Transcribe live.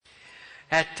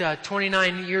At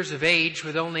 29 years of age,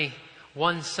 with only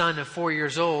one son of 4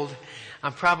 years old,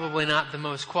 I'm probably not the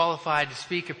most qualified to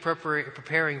speak of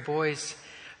preparing boys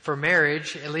for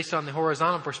marriage, at least on the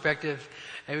horizontal perspective.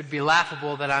 It would be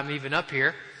laughable that I'm even up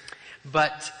here.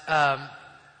 But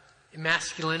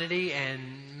masculinity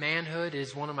and manhood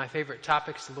is one of my favorite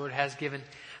topics. The Lord has given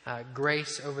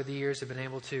grace over the years. I've been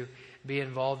able to be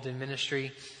involved in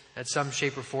ministry at some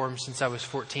shape or form since I was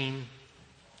 14,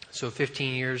 so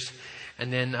 15 years.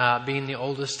 And then being the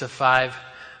oldest of 5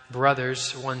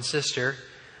 brothers, 1 sister,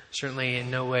 certainly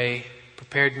in no way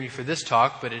prepared me for this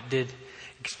talk, but it did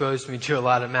expose me to a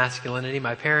lot of masculinity.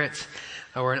 My parents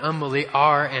were an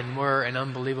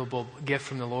unbelievable gift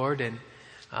from the Lord, and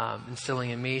instilling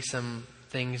in me some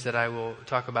things that I will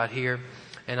talk about here.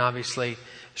 And obviously,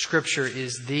 Scripture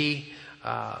is the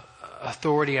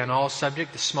authority on all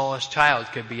subject. The smallest child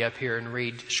could be up here and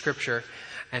read Scripture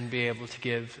and be able to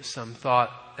give some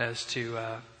thought as to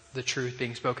the truth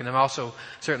being spoken. I'm also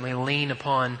certainly lean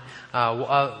upon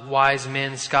wise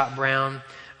men, Scott Brown,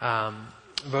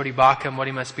 Vodi Bakum, What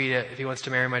He Must Be If He Wants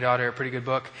to Marry My Daughter, a pretty good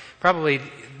book. Probably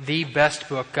the best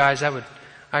book, guys.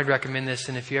 I'd recommend this,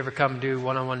 and if you ever come do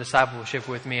one-on-one discipleship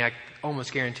with me, I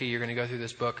almost guarantee you're going to go through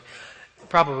this book.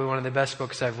 Probably one of the best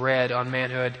books I've read on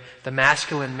manhood, The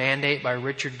Masculine Mandate by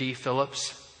Richard D.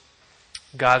 Phillips.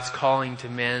 God's Calling to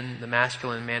Men, The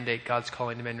Masculine Mandate, God's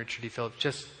Calling to Men, Richard D. Phillips.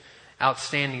 Just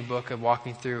outstanding book of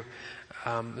walking through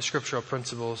the scriptural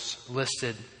principles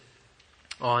listed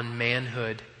on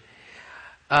manhood.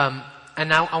 And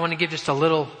now I want to give just a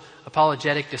little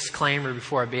apologetic disclaimer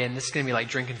before I begin. This is going to be like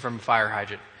drinking from a fire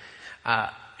hydrant.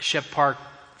 Shep Park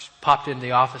popped into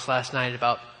the office last night at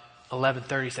about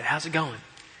 11:30. Said, "How's it going?"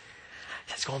 I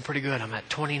said, "It's going pretty good. I'm at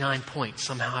 29 points.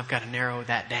 Somehow I've got to narrow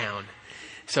that down."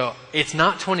 So it's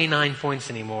not 29 points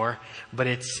anymore, but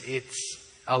it's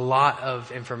a lot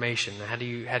of information. How do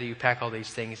you pack all these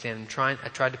things in? I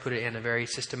tried to put it in a very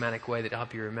systematic way that'll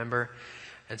help you remember,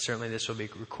 and certainly this will be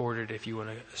recorded if you want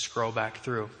to scroll back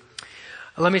through.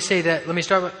 Let me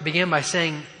begin by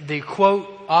saying the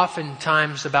quote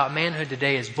oftentimes about manhood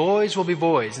today is "boys will be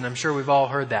boys," and I'm sure we've all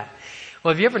heard that.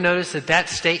 Well, have you ever noticed that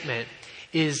statement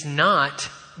is not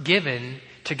given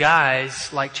to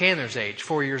guys like Chandler's age,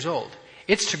 4 years old?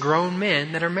 It's to grown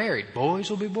men that are married. Boys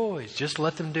will be boys. Just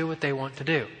let them do what they want to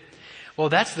do. Well,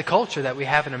 that's the culture that we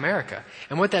have in America.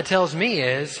 And what that tells me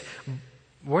is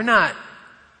we're not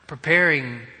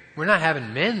having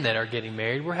men that are getting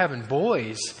married. We're having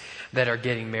boys that are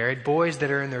getting married, boys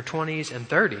that are in their 20s and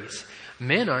 30s.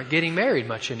 Men aren't getting married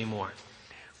much anymore.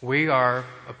 We are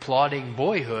applauding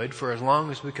boyhood for as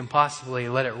long as we can possibly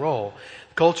let it roll.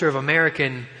 The culture of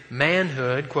American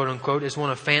manhood, quote unquote, is one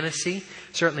of fantasy,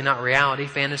 certainly not reality.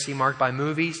 Fantasy marked by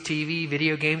movies, TV,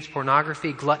 video games,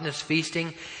 pornography, gluttonous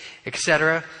feasting,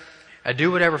 etc. A do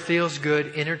whatever feels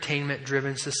good,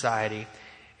 entertainment-driven society.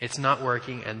 It's not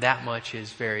working, and that much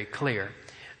is very clear.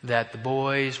 That the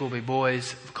boys will be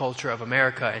boys culture of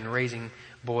America and raising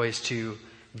boys to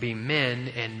be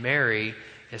men and marry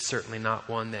is certainly not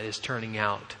one that is turning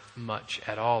out much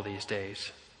at all these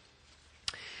days.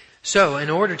 So, in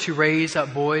order to raise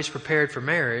up boys prepared for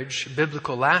marriage,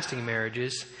 biblical lasting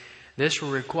marriages, this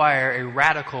will require a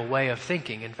radical way of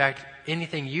thinking. In fact,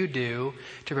 anything you do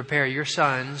to prepare your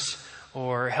sons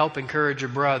or help encourage your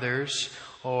brothers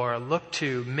or look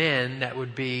to men that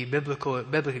would be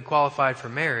biblically qualified for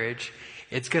marriage,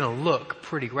 it's going to look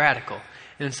pretty radical.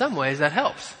 And in some ways that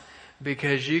helps.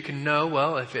 Because you can know,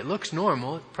 well, if it looks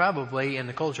normal, it's probably in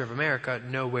the culture of America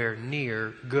nowhere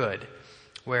near good.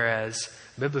 Whereas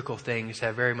biblical things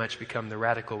have very much become the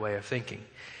radical way of thinking.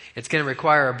 It's going to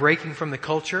require a breaking from the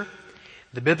culture.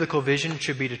 The biblical vision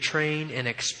should be to train and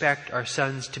expect our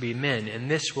sons to be men. And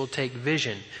this will take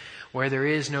vision. Where there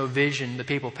is no vision, the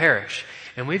people perish.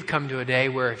 And we've come to a day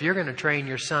where if you're going to train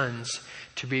your sons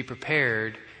to be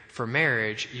prepared for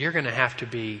marriage, you're going to have to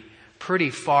be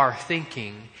pretty far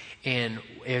thinking in,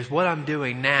 is what I'm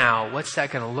doing now, what's that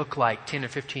going to look like 10 or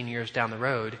 15 years down the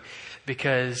road?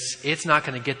 Because it's not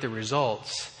going to get the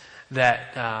results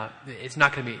that it's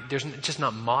not going to be, it's just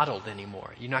not modeled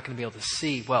anymore. You're not going to be able to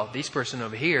see, well, this person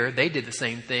over here, they did the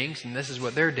same things, and this is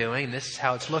what they're doing, and this is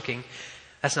how it's looking.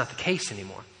 That's not the case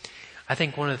anymore. I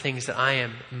think one of the things that I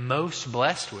am most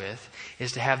blessed with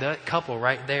is to have that couple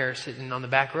right there sitting on the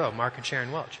back row, Mark and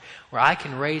Sharon Welch, where I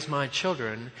can raise my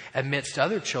children amidst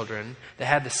other children that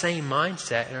have the same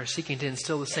mindset and are seeking to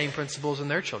instill the same principles in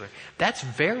their children. That's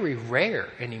very rare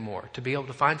anymore, to be able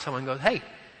to find someone who goes, hey,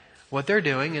 what they're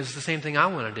doing is the same thing I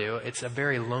want to do. It's a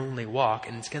very lonely walk,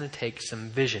 and it's going to take some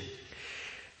vision.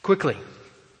 Quickly,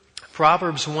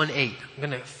 Proverbs 1:8. I'm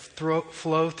going to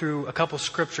flow through a couple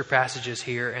scripture passages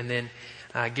here and then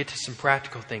get to some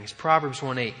practical things. Proverbs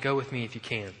 1:8. Go with me if you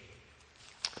can.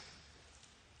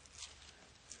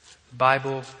 The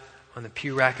Bible on the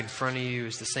pew rack in front of you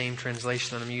is the same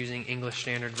translation that I'm using, English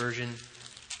Standard Version.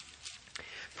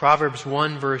 Proverbs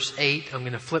 1 verse 8. I'm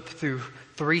going to flip through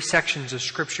 3 sections of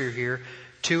Scripture here.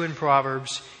 2 in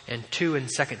Proverbs and 2 in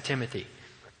 2 Timothy.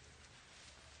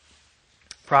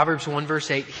 Proverbs 1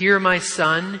 verse 8. Hear, my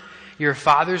son, your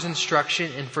father's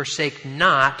instruction, and forsake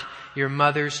not your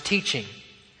mother's teaching.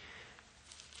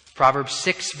 Proverbs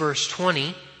 6 verse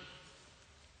 20.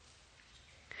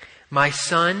 My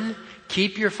son,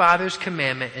 keep your father's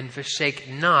commandment and forsake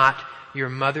not your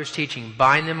mother's teaching.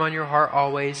 Bind them on your heart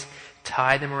always.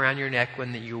 Tie them around your neck.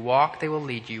 When you walk, they will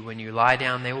lead you. When you lie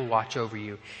down, they will watch over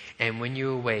you. And when you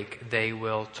awake, they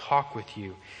will talk with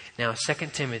you. Now,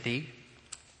 2 Timothy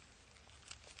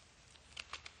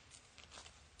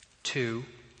 2.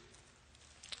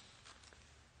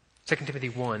 2 Timothy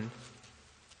 1.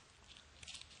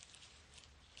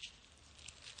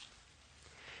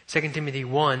 2 Timothy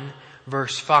 1,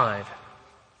 verse 5.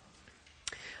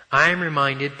 I am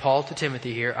reminded, Paul to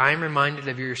Timothy here, I am reminded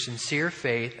of your sincere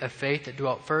faith, a faith that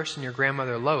dwelt first in your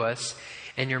grandmother Lois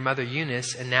and your mother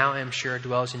Eunice, and now I am sure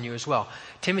dwells in you as well.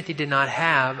 Timothy did not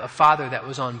have a father that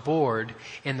was on board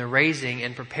in the raising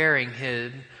and preparing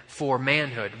him for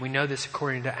manhood. We know this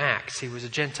according to Acts. He was a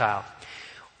Gentile.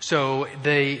 So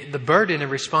the burden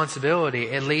of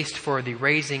responsibility, at least for the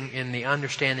raising and the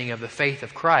understanding of the faith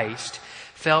of Christ,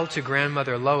 fell to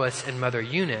grandmother Lois and mother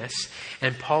Eunice.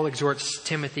 And Paul exhorts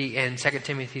Timothy in 2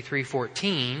 Timothy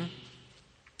 3:14,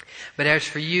 but as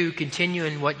for you, continue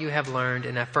in what you have learned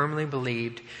and have firmly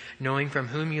believed, knowing from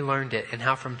whom you learned it, and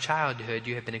how from childhood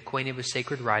you have been acquainted with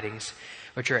sacred writings,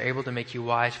 which are able to make you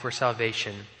wise for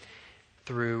salvation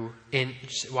through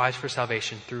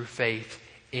faith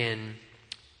in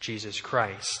Jesus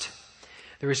Christ.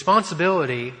 The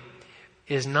responsibility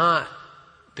is not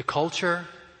the culture.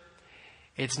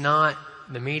 It's not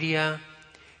the media.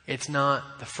 It's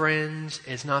not the friends.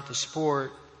 It's not the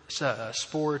sports.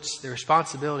 The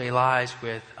responsibility lies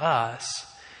with us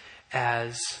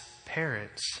as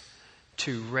parents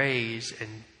to raise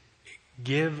and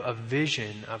give a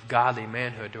vision of godly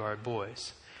manhood to our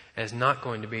boys. It's not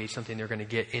going to be something they're going to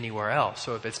get anywhere else.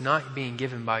 So if it's not being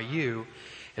given by you,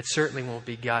 it certainly won't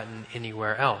be gotten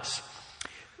anywhere else.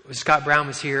 When Scott Brown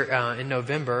was here in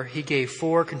November, he gave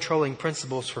 4 controlling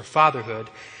principles for fatherhood,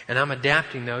 and I'm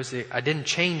adapting those. I didn't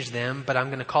change them, but I'm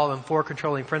going to call them 4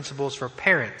 controlling principles for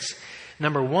parents.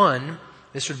 Number 1,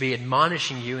 this would be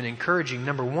admonishing you and encouraging.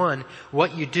 Number 1,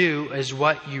 what you do is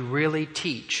what you really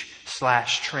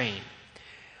teach/train.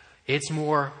 It's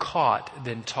more caught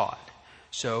than taught.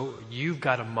 So you've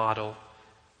got to model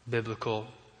biblical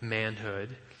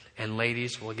manhood. And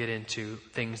ladies, we'll get into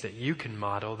things that you can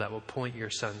model that will point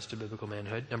your sons to biblical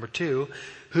manhood. Number 2,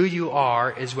 who you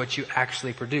are is what you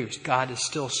actually produce. God is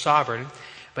still sovereign,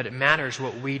 but it matters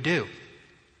what we do.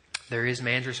 There is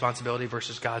man's responsibility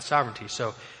versus God's sovereignty.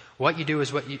 So what you do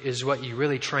is what you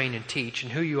really train and teach,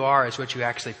 and who you are is what you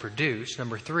actually produce.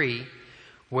 Number 3,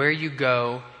 where you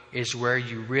go is where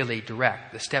you really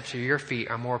direct. The steps of your feet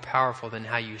are more powerful than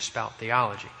how you spout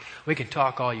theology. We can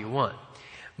talk all you want.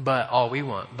 All we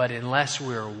want. But unless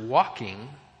we're walking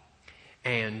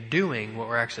and doing what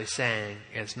we're actually saying,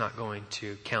 it's not going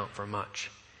to count for much.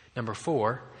 Number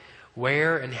 4,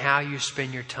 where and how you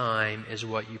spend your time is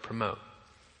what you promote.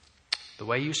 The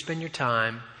way you spend your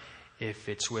time, if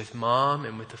it's with mom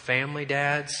and with the family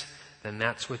dads, then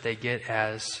that's what they get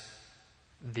as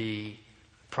the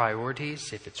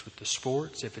priorities. If it's with the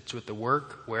sports, if it's with the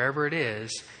work, wherever it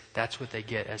is, that's what they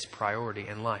get as priority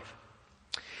in life.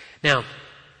 Now,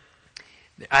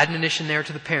 the admonition there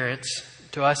to the parents,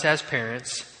 to us as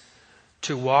parents,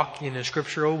 to walk in a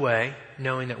scriptural way,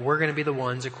 knowing that we're going to be the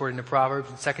ones, according to Proverbs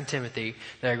and 2 Timothy,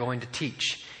 that are going to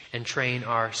teach and train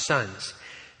our sons.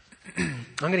 I'm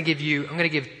going to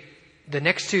give the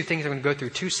next 2 things. I'm going to go through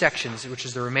 2 sections, which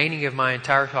is the remaining of my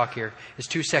entire talk here, is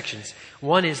 2 sections.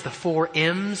 One is the 4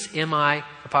 M's,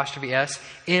 M-I''S,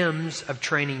 M's of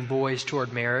training boys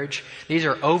toward marriage. These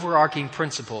are overarching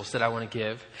principles that I want to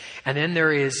give. And then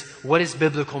there is, what does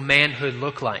biblical manhood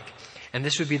look like? And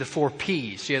this would be the 4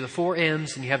 P's. So you have the 4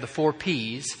 M's and you have the 4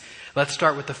 P's. Let's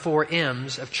start with the 4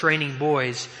 M's of training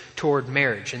boys toward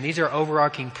marriage. And these are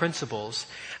overarching principles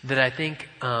that I think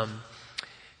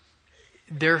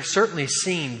they're certainly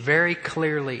seen very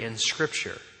clearly in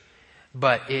Scripture,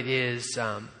 but it's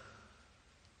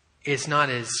not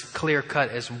as clear cut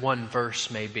as one verse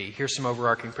may be. Here's some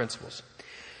overarching principles.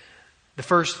 The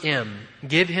first M,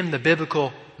 give him the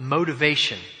biblical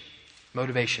motivation.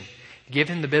 Motivation. Give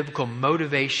him the biblical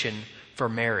motivation for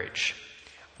marriage.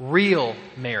 real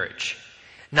marriage,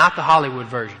 not the Hollywood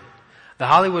version. The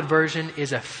Hollywood version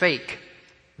is a fake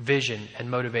vision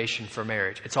and motivation for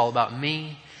marriage. It's all about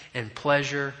me and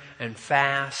pleasure and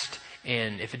fast,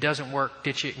 and if it doesn't work,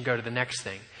 ditch it and go to the next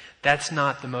thing. That's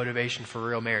not the motivation for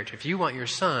real marriage. If you want your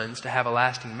sons to have a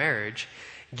lasting marriage,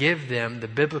 give them the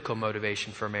biblical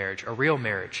motivation for marriage, a real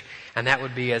marriage. And that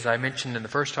would be, as I mentioned in the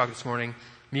first talk this morning,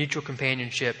 mutual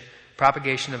companionship,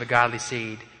 propagation of a godly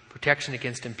seed, protection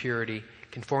against impurity,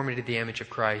 conformity to the image of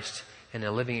Christ, and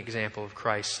a living example of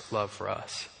Christ's love for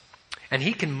us. And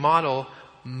he can model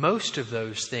most of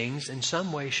those things in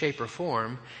some way, shape, or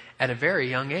form at a very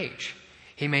young age.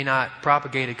 He may not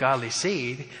propagate a godly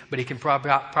seed, but he can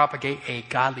propagate a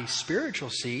godly spiritual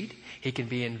seed. He can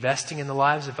be investing in the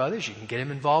lives of others. You can get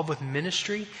him involved with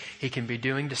ministry. He can be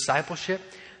doing discipleship.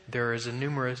 There is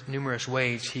numerous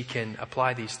ways he can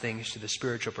apply these things to the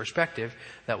spiritual perspective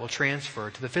that will transfer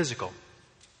to the physical.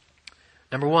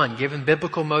 Number one, give him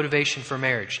biblical motivation for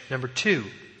marriage. Number two,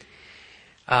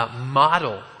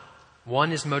 model.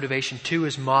 One is motivation. Two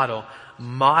is model.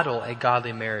 Model a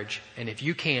godly marriage. And if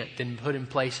you can't, then put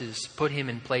him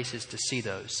in places to see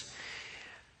those.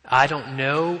 I don't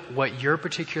know what your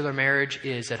particular marriage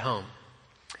is at home.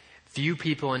 Few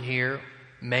people in here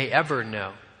may ever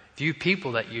know. Few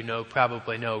people that you know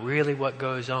probably know really what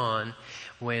goes on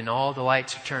when all the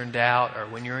lights are turned out or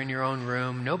when you're in your own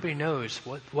room. Nobody knows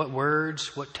what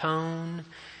words, what tone.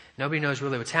 Nobody knows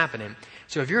really what's happening.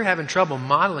 So if you're having trouble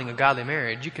modeling a godly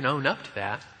marriage, you can own up to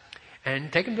that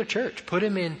and take him to church. Put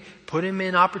him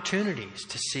in opportunities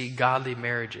to see godly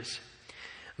marriages.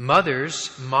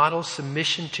 Mothers, model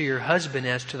submission to your husband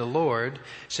as to the Lord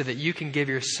so that you can give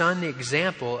your son the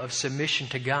example of submission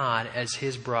to God as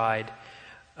his bride,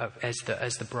 as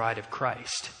the bride of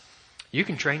Christ. You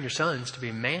can train your sons to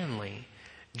be manly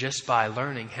just by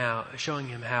showing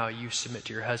him how you submit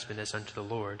to your husband as unto the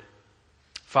Lord.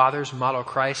 Fathers, model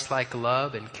Christ-like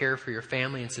love and care for your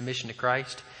family in submission to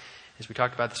Christ. As we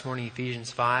talked about this morning,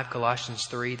 Ephesians 5, Colossians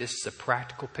 3, this is a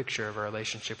practical picture of our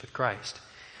relationship with Christ.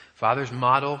 Fathers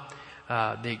model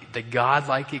the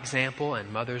God-like example,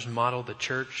 and mothers model the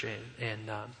church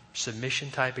and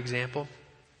submission type example.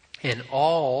 And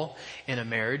all in a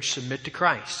marriage submit to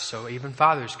Christ. So even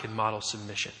fathers can model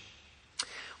submission.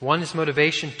 One is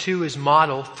motivation. Two is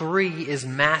model. Three is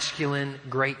masculine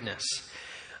greatness.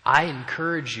 I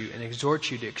encourage you and exhort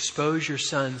you to expose your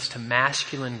sons to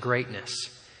masculine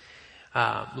greatness.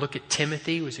 Look at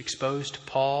Timothy, who was exposed to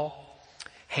Paul.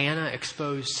 Hannah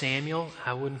exposed Samuel.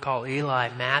 I wouldn't call Eli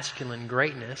masculine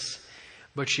greatness,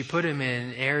 but she put him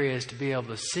in areas to be able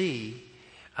to see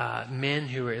men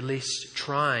who are at least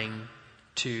trying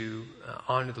to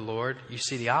honor the Lord. You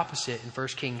see the opposite in 1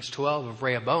 Kings 12 of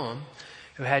Rehoboam,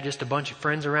 who had just a bunch of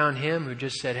friends around him who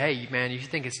just said, hey, man, you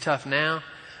think it's tough now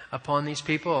upon these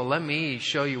people? Well, let me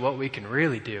show you what we can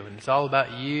really do. And it's all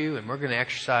about you, and we're going to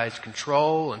exercise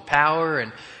control and power,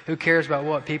 and who cares about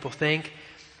what people think?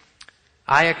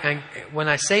 When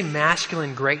I say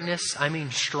masculine greatness, I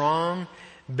mean strong,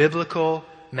 biblical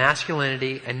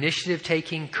masculinity,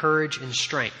 initiative-taking, courage, and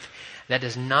strength. That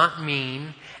does not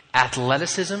mean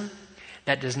athleticism.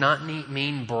 That does not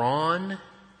mean brawn.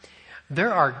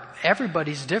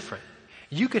 Everybody's different.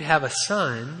 You could have a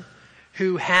son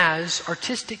who has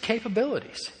artistic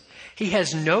capabilities. He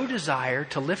has no desire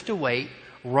to lift a weight,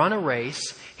 run a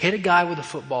race, hit a guy with a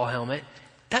football helmet.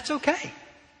 That's okay.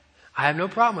 I have no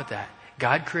problem with that.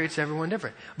 God creates everyone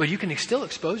different. But you can still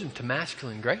expose him to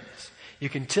masculine greatness. You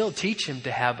can still teach him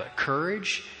to have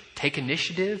courage, take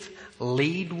initiative,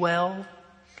 lead well.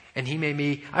 And he may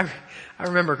be... I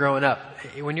remember growing up,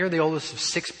 when you're the oldest of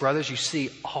 6 brothers, you see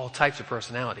all types of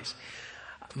personalities.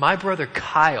 My brother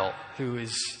Kyle, who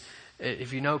is...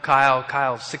 If you know Kyle's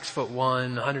 6'1",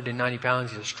 190 pounds.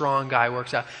 He's a strong guy,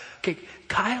 works out. Okay,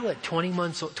 Kyle at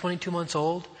 22 months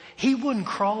old, he wouldn't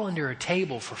crawl under a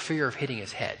table for fear of hitting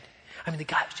his head. I mean, the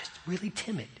guy was just really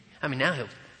timid. I mean, now he'll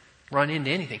run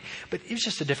into anything. But it was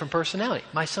just a different personality.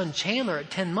 My son Chandler at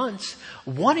 10 months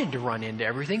wanted to run into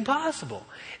everything possible.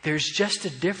 There's just a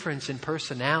difference in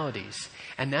personalities.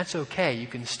 And that's okay. You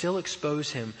can still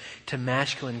expose him to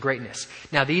masculine greatness.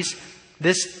 Now, this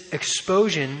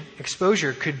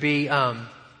exposure could be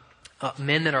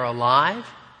men that are alive,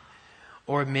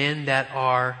 or men that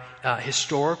are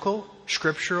historical,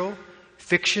 scriptural,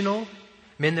 fictional,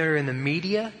 men that are in the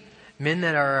media, men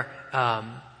that are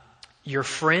your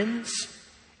friends.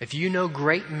 If you know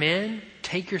great men,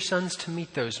 take your sons to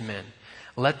meet those men.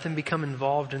 Let them become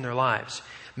involved in their lives.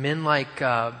 Men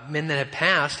that have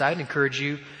passed, I'd encourage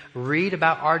you, read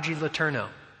about R.G. Letourneau.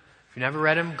 If you've never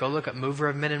read him, go look at Mover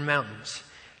of Men and Mountains.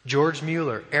 George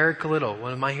Mueller, Eric Liddell,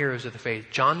 one of my heroes of the faith,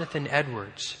 Jonathan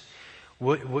Edwards.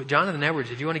 Jonathan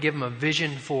Edwards, if you want to give him a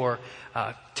vision for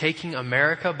taking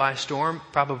America by storm,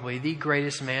 probably the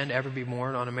greatest man to ever be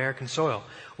born on American soil.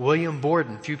 William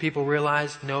Borden, few people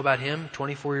know about him,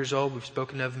 24 years old, we've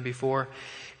spoken of him before,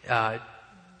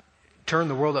 turned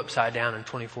the world upside down in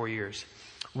 24 years.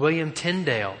 William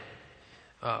Tyndale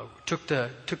took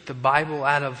the Bible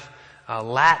out of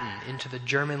Latin into the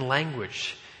German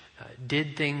language,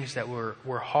 did things that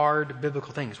were hard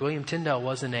biblical things. William Tyndale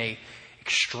wasn't a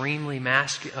extremely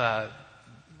masculine.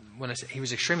 When I say he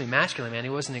was extremely masculine man, he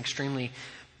wasn't extremely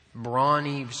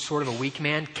brawny, sort of a weak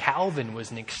man. Calvin was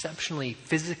an exceptionally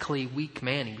physically weak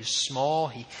man. He was small.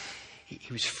 He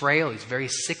was frail. He was very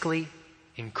sickly,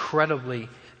 incredibly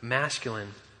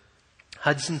masculine.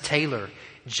 Hudson Taylor,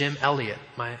 Jim Elliot.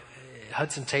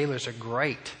 Hudson Taylor's a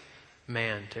great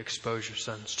man to expose your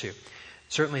sons to.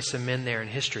 Certainly some men there in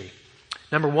history.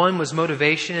 Number 1 was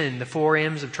motivation and the 4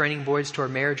 M's of training boys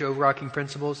toward marriage, overarching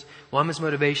principles. 1 was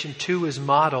motivation. 2 was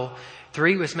model.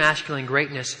 3 was masculine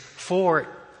greatness. 4,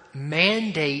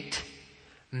 mandate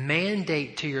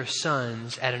to your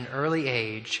sons at an early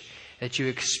age that you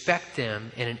expect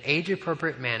them in an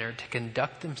age-appropriate manner to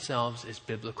conduct themselves as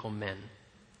biblical men.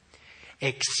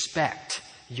 Expect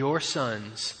your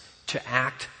sons to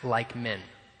act like men.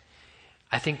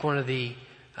 I think one of the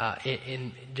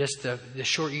in just the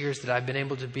short years that I've been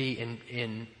able to be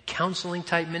in counseling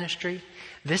type ministry,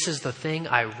 this is the thing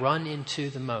I run into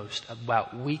the most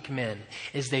about weak men,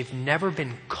 is they've never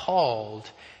been called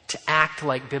to act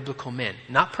like biblical men.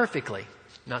 Not perfectly,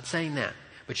 not saying that,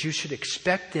 but you should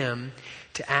expect them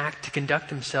to conduct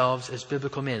themselves as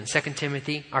biblical men.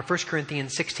 1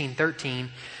 Corinthians 16:13,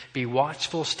 be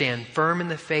watchful, stand firm in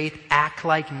the faith, act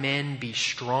like men, be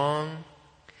strong.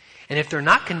 And if they're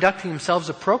not conducting themselves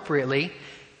appropriately,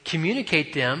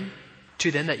 communicate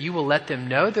to them that you will let them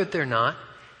know that they're not,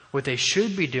 what they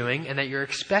should be doing, and that you're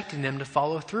expecting them to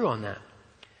follow through on that.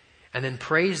 And then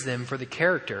praise them for the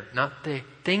character, not the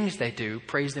things they do.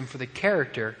 Praise them for the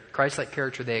character, Christ-like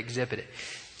character they exhibited.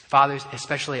 Fathers,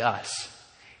 especially us,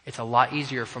 it's a lot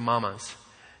easier for mamas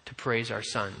to praise our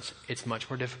sons. It's much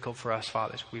more difficult for us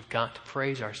fathers. We've got to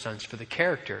praise our sons for the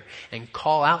character and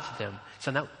call out to them.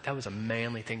 Son, that was a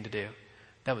manly thing to do.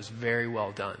 That was very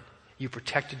well done. You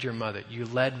protected your mother. You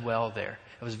led well there.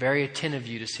 It was very attentive of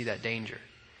you to see that danger.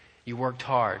 You worked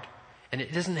hard. And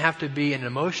it doesn't have to be an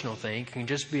emotional thing. It can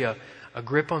just be a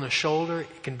grip on the shoulder.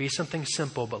 It can be something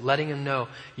simple, but letting him know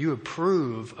you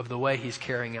approve of the way he's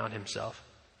carrying out himself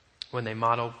when they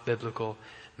model biblical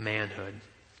manhood.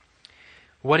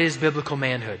 What is biblical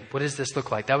manhood? What does this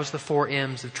look like? That was the 4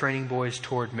 M's of training boys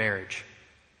toward marriage.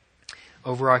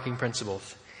 Overarching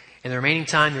principles. In the remaining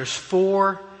time, there's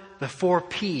the 4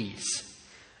 P's.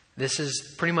 This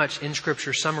is pretty much in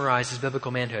Scripture summarized as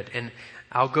biblical manhood. And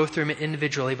I'll go through them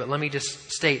individually, but let me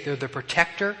just state they're the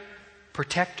protector,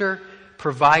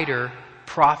 provider,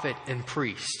 prophet, and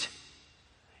priest.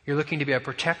 You're looking to be a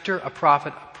protector, a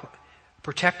prophet,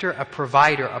 a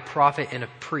provider, a prophet, and a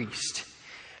priest.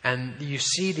 And you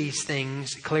see these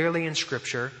things clearly in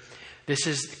Scripture. This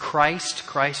is Christ.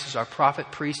 Christ is our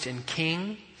prophet, priest, and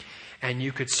king. And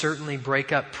you could certainly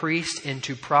break up priest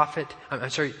into prophet.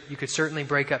 You could certainly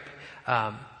break up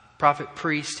prophet,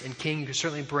 priest, and king. You could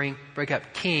certainly break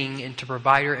up king into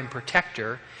provider and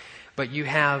protector. But you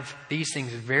have these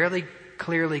things very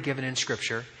clearly given in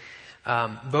Scripture.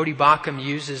 Bodhi Bacham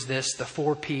uses this, the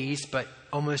 4 P's, but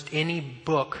almost any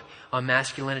book on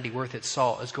masculinity worth its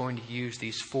salt is going to use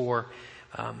these 4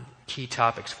 key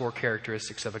topics, 4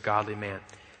 characteristics of a godly man.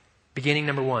 Beginning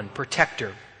number 1,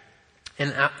 protector.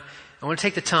 And I want to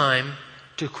take the time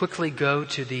to quickly go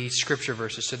to these scripture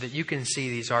verses so that you can see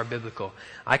these are biblical.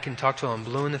 I can talk to them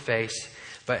blue in the face,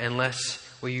 but unless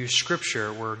we use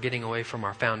Scripture, we're getting away from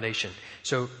our foundation.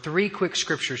 So 3 quick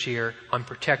scriptures here on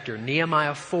protector.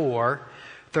 Nehemiah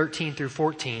 4:13 through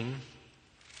 14.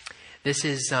 This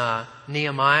is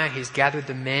Nehemiah. He's gathered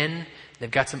the men. They've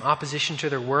got some opposition to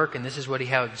their work, and this is what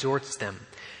he exhorts them.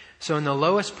 So in the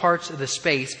lowest parts of the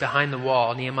space behind the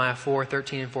wall, Nehemiah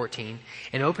 4:13 and 14,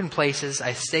 in open places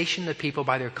I stationed the people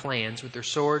by their clans with their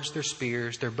swords, their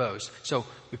spears, their bows. So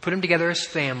we put them together as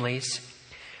families.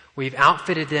 We've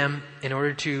outfitted them in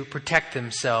order to protect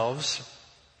themselves.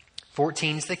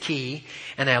 14 is the key.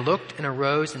 And I looked and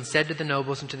arose and said to the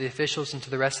nobles and to the officials and to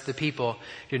the rest of the people,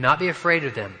 do not be afraid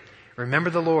of them. Remember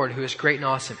the Lord who is great and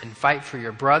awesome, and fight for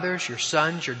your brothers, your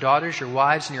sons, your daughters, your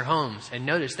wives, and your homes. And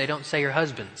notice they don't say your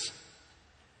husbands.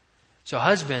 So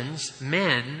husbands,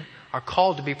 men, are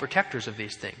called to be protectors of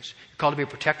these things. You're called to be a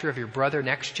protector of your brother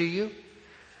next to you.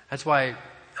 That's why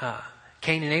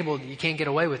Cain and Abel, you can't get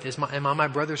away with this. Am I my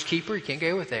brother's keeper? You can't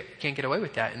get away with that. You can't get away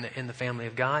with that in the family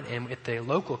of God and at the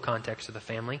local context of the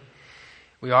family.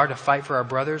 We are to fight for our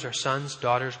brothers, our sons,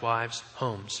 daughters, wives,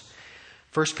 homes.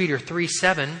 1 Peter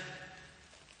 3:7.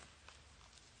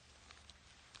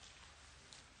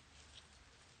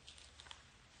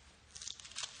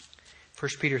 1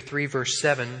 Peter 3 verse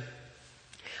 7.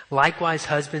 Likewise,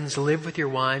 husbands, live with your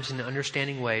wives in an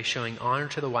understanding way, showing honor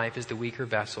to the wife as the weaker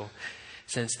vessel,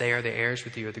 since they are the heirs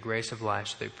with you of the grace of life,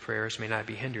 so that prayers may not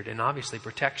be hindered. And obviously,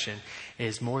 protection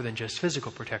is more than just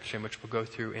physical protection, which we'll go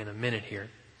through in a minute here.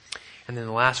 And then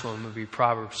the last one will be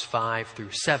Proverbs 5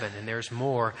 through 7. And there's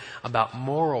more about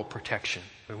moral protection.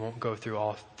 We won't go through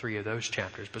all three of those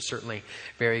chapters, but certainly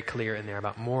very clear in there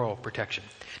about moral protection.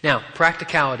 Now,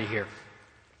 practicality here.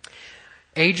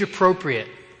 Age appropriate.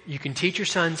 You can teach your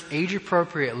sons age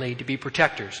appropriately to be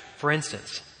protectors. For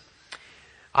instance,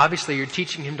 obviously you're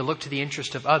teaching him to look to the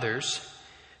interest of others.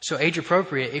 So age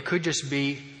appropriate, it could just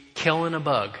be killing a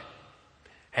bug.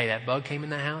 Hey, that bug came in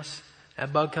the house.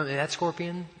 That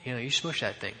scorpion, you smush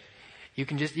that thing. You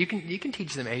can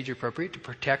teach them age appropriate to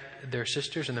protect their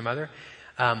sisters and their mother.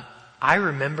 I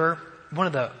remember one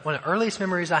of the earliest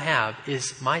memories I have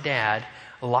is my dad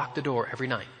locked the door every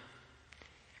night.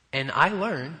 And I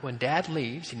learned when Dad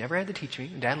leaves, he never had to teach me,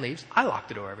 when Dad leaves, I lock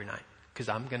the door every night because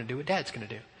I'm going to do what Dad's going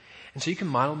to do. And so you can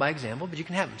model by example, but you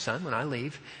can have him, son, when I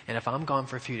leave, and if I'm gone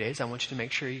for a few days, I want you to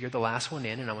make sure you're the last one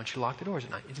in, and I want you to lock the doors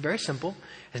at night. It's very simple.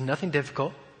 It's nothing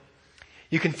difficult.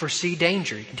 You can foresee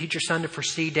danger. You can teach your son to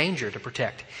foresee danger to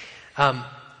protect.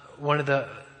 One of the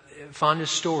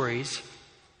fondest stories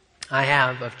I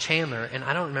have of Chandler, and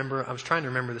I don't remember, I was trying to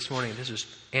remember this morning if this was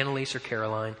Annalise or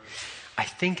Caroline. I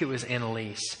think it was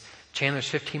Annalise. Chandler's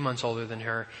 15 months older than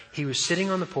her. He was sitting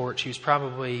on the porch. He was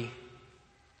probably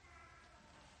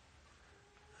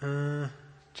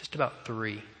just about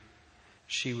 3.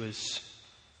 She was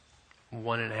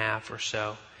 1.5 or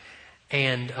so.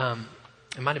 And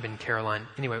it might have been Caroline.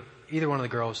 Anyway, either one of the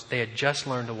girls, they had just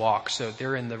learned to walk. So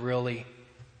they're in the really,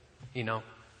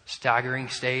 staggering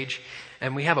stage.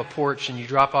 And we have a porch, and if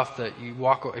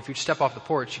you step off the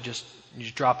porch, you just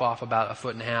drop off about 1.5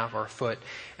 feet or a foot,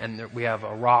 and we have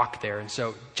a rock there. And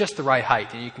so just the right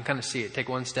height, and you can kind of see it. Take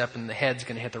one step, and the head's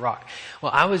going to hit the rock.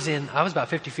 Well, I was about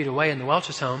 50 feet away in the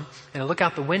Welch's home, and I look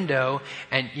out the window,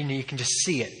 and you can just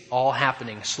see it all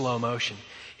happening, slow motion.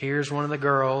 Here's one of the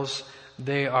girls.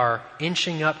 They are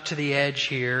inching up to the edge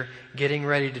here, getting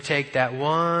ready to take that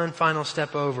one final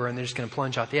step over, and they're just going to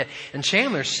plunge off the edge. And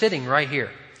Chandler's sitting right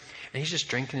here, and he's just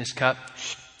drinking his cup.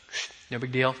 No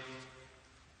big deal.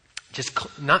 Just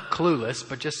not clueless,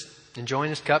 but just enjoying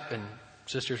his cup, and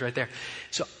sister's right there.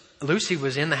 So Lucy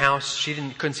was in the house. She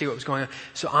couldn't see what was going on.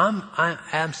 So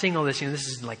I'm seeing all this. This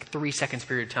is like 3 seconds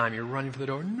period of time. You're running for the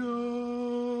door.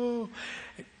 No!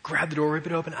 Grab the door, rip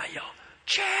it open. I yell,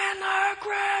 Chandler,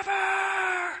 grab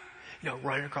her!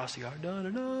 Running across the yard. Da, da,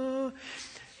 da.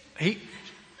 He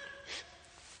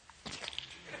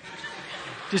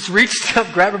just reached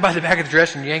up, grabbed her by the back of the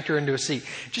dress, and yanked her into a seat.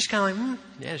 Just kind of like,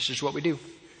 yeah, it's just what we do.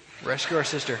 Rescue our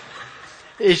sister.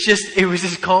 It was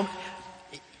just calm.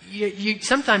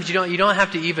 Sometimes you don't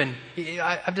have to even,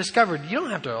 I've discovered you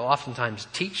don't have to oftentimes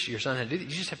teach your son how to do that. You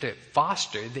just have to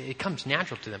foster. It comes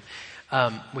natural to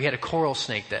them. We had a coral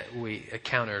snake that we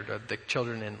encountered, the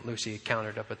children and Lucy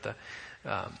encountered up at the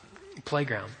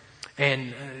playground.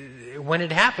 And when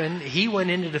it happened, he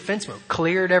went into defense mode,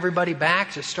 cleared everybody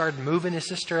back, just started moving his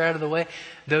sister out of the way.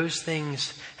 Those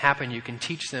things happen. You can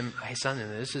teach them, hey son,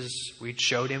 we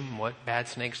showed him what bad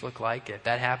snakes look like. If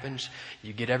that happens,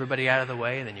 you get everybody out of the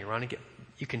way, and then you run again.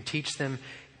 You can teach them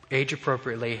age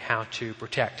appropriately how to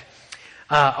protect.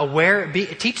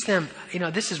 Teach them,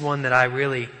 this is one that I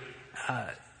really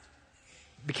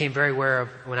became very aware of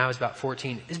when I was about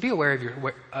 14, is be aware of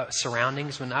your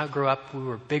surroundings. When I grew up, we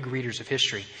were big readers of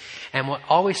history. And what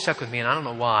always stuck with me, and I don't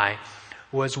know why,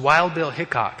 was Wild Bill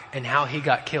Hickok and how he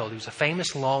got killed. He was a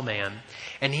famous lawman,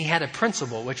 and he had a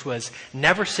principle which was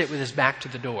never sit with his back to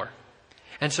the door.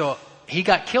 And so he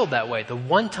got killed that way. The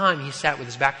one time he sat with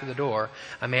his back to the door,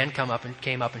 a man came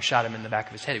up and shot him in the back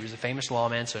of his head. He was a famous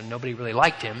lawman, so nobody really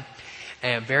liked him,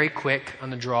 and very quick on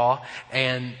the draw.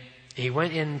 And he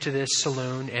went into this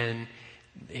saloon, and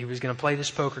he was going to play this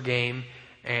poker game,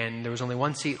 and there was only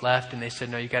one seat left, and they said,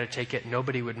 no, you got to take it.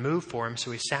 Nobody would move for him,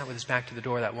 so he sat with his back to the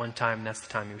door that one time, and that's the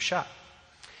time he was shot.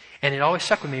 And it always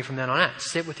stuck with me from then on out.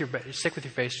 Sit with your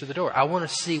face to the door. I want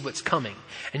to see what's coming.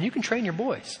 And you can train your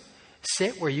boys.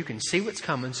 Sit where you can see what's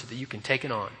coming so that you can take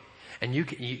it on. And you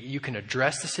can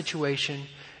address the situation.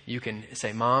 You can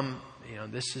say, Mom,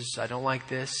 I don't like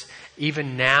this.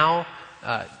 Even now,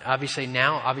 Obviously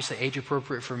age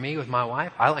appropriate for me with my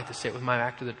wife. I like to sit with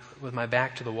my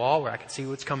back to the wall where I can see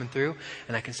what's coming through,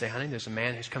 and I can say, honey, there's a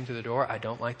man who's come through the door. I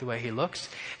don't like the way he looks,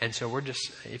 and so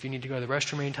if you need to go to the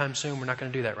restroom anytime soon, we're not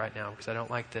going to do that right now because I don't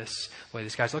like the way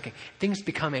this guy's looking. Things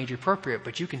become age appropriate,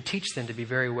 but you can teach them to be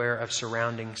very aware of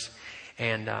surroundings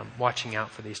and watching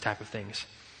out for these type of things.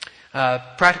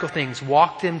 Practical things: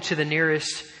 walking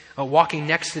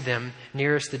next to them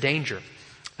nearest the danger.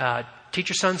 Teach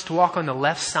your sons to walk on the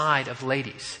left side of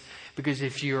ladies. Because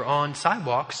if you're on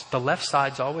sidewalks, the left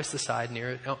side's always the side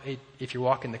near, if you're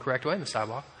walking the correct way on the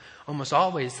sidewalk, almost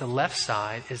always the left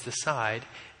side is the side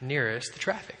nearest the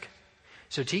traffic.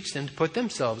 So teach them to put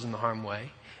themselves in the harm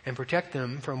way and protect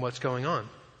them from what's going on.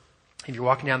 If you're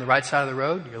walking down the right side of the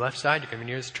road, your left side, you're going to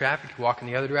be nearest the traffic. If you're walking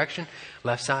the other direction,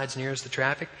 left side's nearest the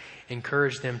traffic.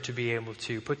 Encourage them to be able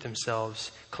to put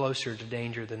themselves closer to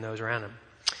danger than those around them.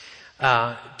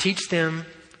 Teach them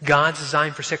God's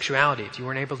design for sexuality. If you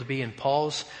weren't able to be in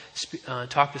Paul's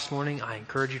talk this morning, I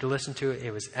encourage you to listen to it.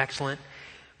 It was excellent.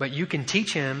 But you can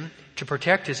teach him to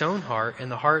protect his own heart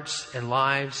and the hearts and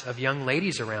lives of young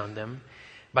ladies around them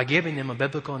by giving them a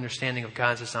biblical understanding of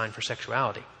God's design for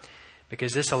sexuality.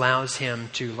 Because this allows him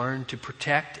to learn to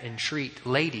protect and treat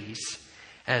ladies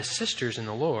as sisters in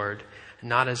the Lord,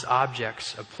 not as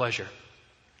objects of pleasure.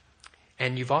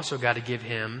 And you've also got to give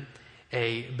him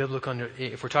a biblical,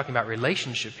 if we're talking about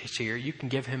relationships here, you can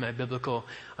give him a biblical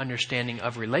understanding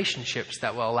of relationships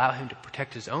that will allow him to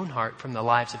protect his own heart from the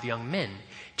lives of young men.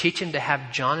 Teach him to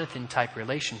have Jonathan-type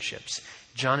relationships,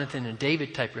 Jonathan and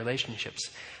David-type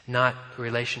relationships, not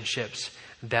relationships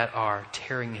that are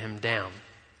tearing him down.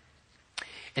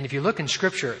 And if you look in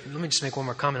Scripture, let me just make one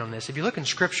more comment on this. If you look in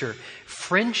Scripture,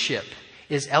 friendship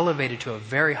is elevated to a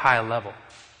very high level.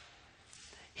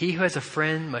 He who has a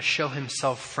friend must show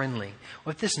himself friendly.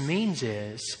 What this means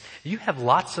is, you have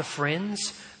lots of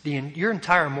friends, your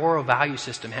entire moral value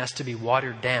system has to be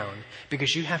watered down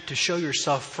because you have to show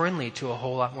yourself friendly to a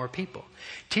whole lot more people.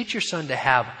 Teach your son to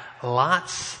have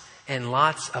lots and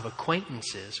lots of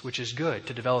acquaintances, which is good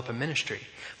to develop a ministry.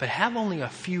 But have only a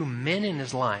few men in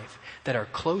his life that are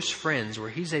close friends where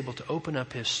he's able to open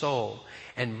up his soul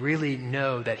and really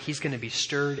know that he's going to be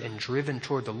stirred and driven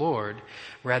toward the Lord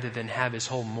rather than have his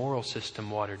whole moral system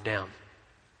watered down.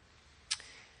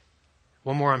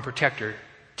 One more on protector.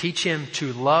 Teach him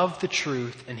to love the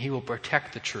truth and he will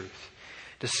protect the truth.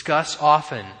 Discuss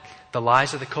often the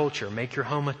lies of the culture. Make your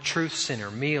home a truth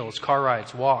center. Meals, car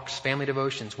rides, walks, family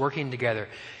devotions, working together.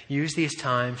 Use these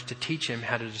times to teach him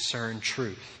how to discern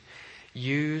truth.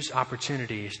 Use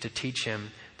opportunities to teach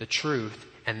him the truth.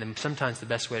 And then sometimes the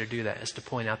best way to do that is to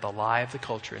point out the lie of the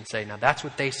culture and say, now that's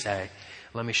what they say.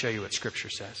 Let me show you what Scripture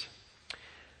says.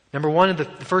 Number one, the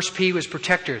first P was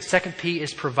protector. The second P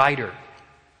is provider.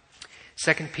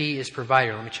 Second P is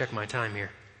provider. Let me check my time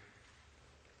here.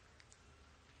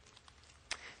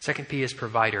 Second P is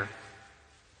provider.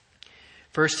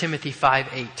 1 Timothy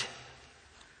 5:8.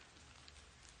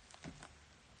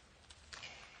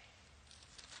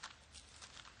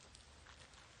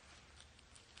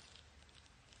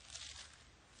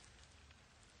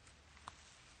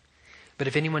 But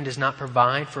if anyone does not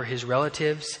provide for his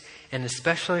relatives, and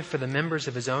especially for the members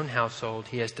of his own household,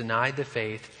 he has denied the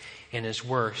faith and is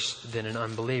worse than an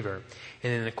unbeliever.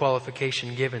 And in the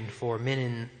qualification given for men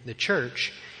in the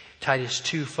church, Titus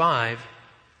 2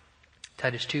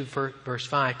 verse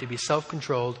 5, to be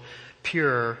self-controlled,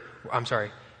 pure,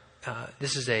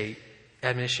 this is a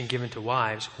admonition given to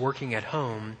wives, working at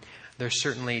home. There's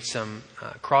certainly some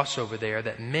crossover there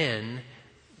that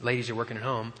ladies are working at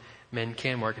home. Men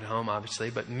can work at home,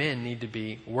 obviously, but men need to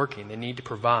be working. They need to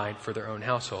provide for their own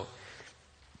household.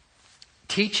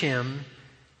 Teach him,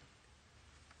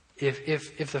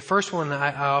 if the first one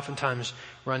I oftentimes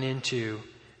run into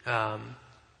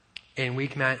in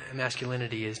weak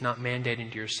masculinity is not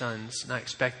mandating to your sons, not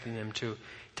expecting them to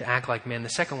act like men. The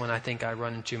second one I think I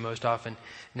run into most often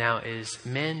now is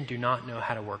men do not know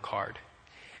how to work hard.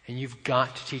 And you've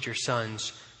got to teach your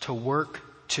sons to work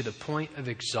to the point of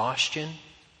exhaustion.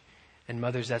 And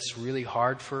mothers, that's really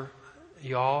hard for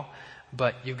y'all.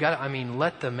 But you've got to,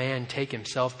 let the man take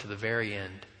himself to the very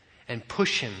end and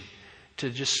push him to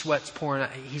just sweats pouring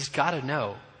out. He's got to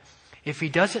know. If he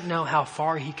doesn't know how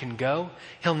far he can go,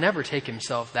 he'll never take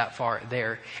himself that far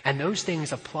there. And those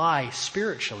things apply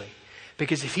spiritually.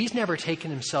 Because if he's never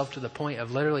taken himself to the point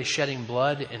of literally shedding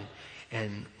blood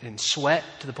and sweat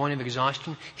to the point of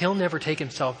exhaustion, he'll never take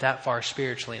himself that far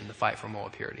spiritually in the fight for moral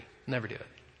purity. He'll never do it.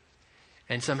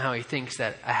 And somehow he thinks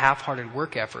that a half-hearted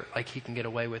work effort, like he can get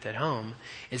away with at home,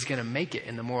 is going to make it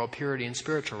in the moral purity and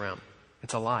spiritual realm.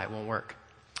 It's a lie. It won't work.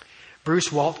 Bruce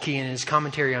Waltke, in his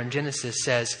commentary on Genesis,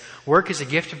 says, "Work is a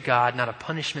gift of God, not a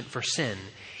punishment for sin.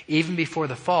 Even before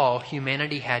the fall,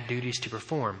 humanity had duties to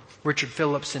perform." Richard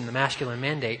Phillips, in The Masculine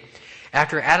Mandate,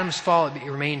 "After Adam's fall, it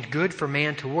remained good for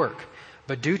man to work.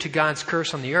 But due to God's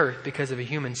curse on the earth because of a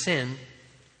human sin,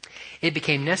 it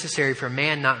became necessary for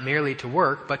man not merely to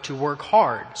work, but to work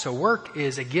hard." So work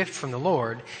is a gift from the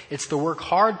Lord. It's the work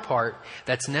hard part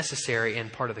that's necessary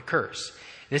and part of the curse.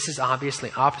 This is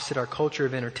obviously opposite our culture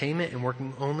of entertainment and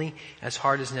working only as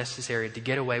hard as necessary to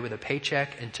get away with a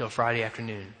paycheck until Friday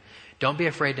afternoon. Don't be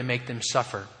afraid to make them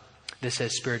suffer. This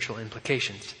has spiritual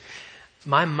implications.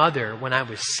 My mother, when I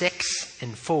was 6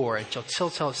 and 4, and she'll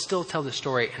still tell the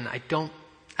story, and I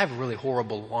have a really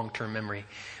horrible long-term memory,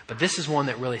 but this is one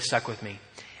that really stuck with me.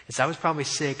 As I was probably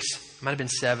 6, might have been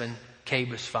 7, Kate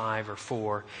was 5 or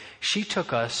 4. She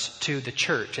took us to the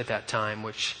church at that time,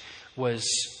 which was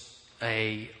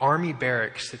a army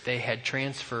barracks that they had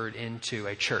transferred into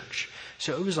a church.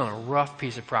 So it was on a rough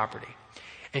piece of property.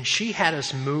 And she had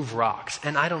us move rocks.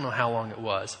 And I don't know how long it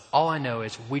was. All I know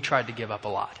is we tried to give up a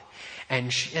lot.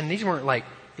 And these weren't like,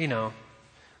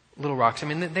 little rocks. I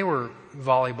mean, they were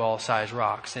volleyball-sized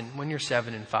rocks. And when you're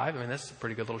 7 and 5, that's a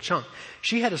pretty good little chunk.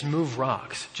 She had us move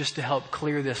rocks just to help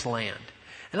clear this land.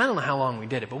 And I don't know how long we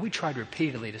did it, but we tried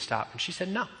repeatedly to stop. And she said,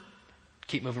 "No,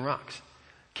 keep moving rocks.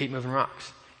 Keep moving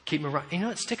rocks. Keep moving rocks."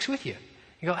 It sticks with you.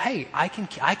 You go, "Hey, I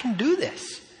can do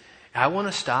this. I want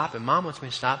to stop, and Mom wants me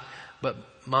to stop."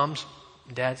 But moms,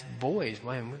 dads, boys,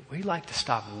 we like to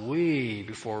stop way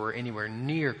before we're anywhere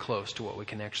near close to what we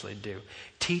can actually do.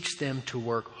 Teach them to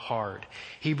work hard.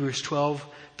 Hebrews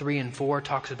 12:3-4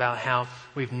 talks about how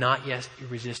we've not yet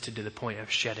resisted to the point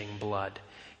of shedding blood.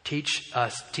 Teach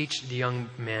the young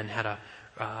men how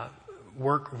to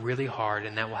work really hard,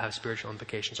 and that will have spiritual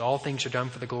implications. All things are done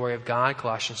for the glory of God,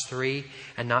 Colossians 3,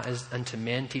 and not as unto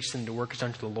men. Teach them to work as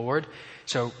unto the Lord.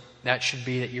 So that should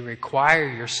be that you require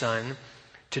your son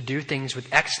to do things with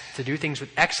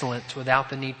excellence without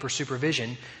the need for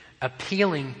supervision,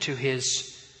 appealing to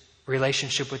his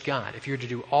relationship with God. If you're to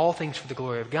do all things for the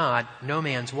glory of God, no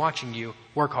man's watching you,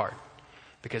 work hard,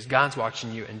 because God's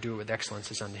watching you, and do it with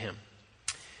excellence as unto him.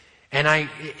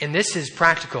 And this is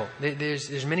practical.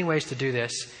 There's many ways to do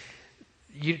this.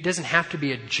 It doesn't have to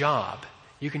be a job.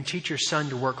 You can teach your son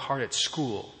to work hard at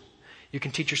school. You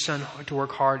can teach your son to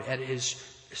work hard at his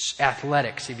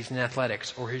athletics, if he's in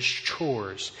athletics, or his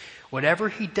chores. Whatever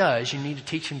he does, you need to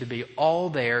teach him to be all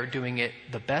there, doing it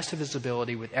the best of his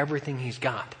ability with everything he's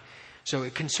got. So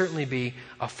it can certainly be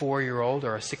a 4-year-old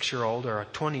or a 6-year-old or a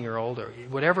 20-year-old or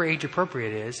whatever age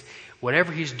appropriate is.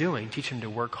 Whatever he's doing, teach him to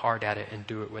work hard at it and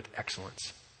do it with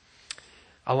excellence.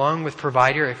 Along with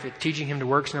provider, teaching him to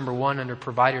work is number 1 under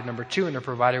provider. Number 2 under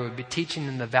provider would be teaching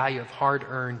them the value of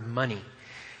hard-earned money.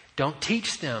 Don't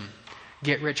teach them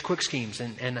get-rich-quick schemes.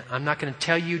 And I'm not going to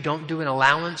tell you don't do an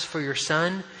allowance for your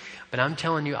son, but I'm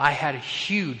telling you I had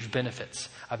huge benefits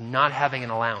of not having an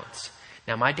allowance.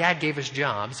 Now, my dad gave us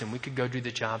jobs, and we could go do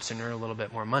the jobs and earn a little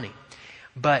bit more money.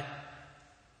 But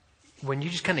when you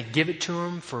just kind of give it to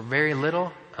them for very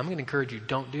little, I'm going to encourage you,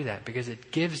 don't do that, because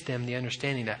it gives them the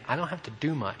understanding that I don't have to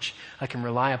do much. I can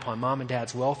rely upon mom and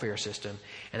dad's welfare system,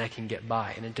 and I can get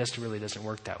by. And it just really doesn't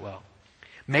work that well.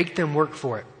 Make them work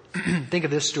for it. Think of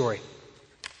this story.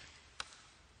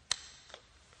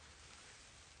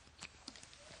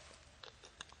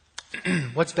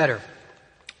 What's better?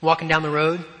 Walking down the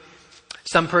road,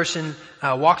 some person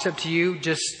walks up to you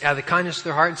just out of the kindness of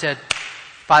their heart and said,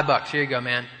 $5, here you go,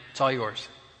 man. It's all yours.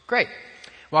 Great.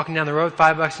 Walking down the road,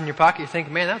 $5 in your pocket, you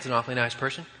think, man, that's an awfully nice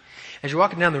person. As you're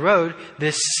walking down the road,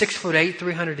 this 6'8",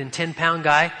 310-pound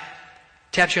guy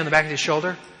taps you on the back of his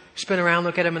shoulder, spin around,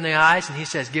 look at him in the eyes, and he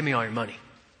says, give me all your money.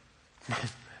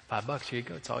 $5, here you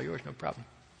go. It's all yours, no problem.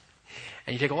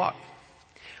 And you take a walk.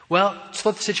 Well, let's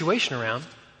flip the situation around.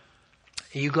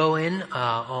 You go in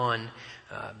on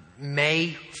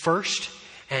May 1st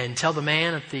and tell the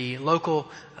man at the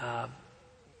local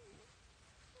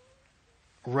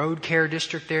road care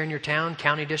district there in your town,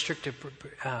 county district to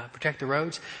protect the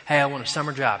roads, hey, I want a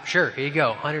summer job. Sure, here you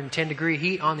go. 110-degree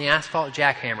heat on the asphalt,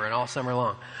 jackhammering all summer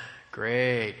long.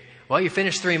 Great. Well, you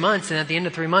finish 3 months, and at the end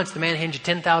of 3 months, the man hands you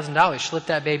 $10,000. Slip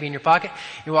that baby in your pocket.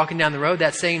 You're walking down the road.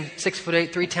 That same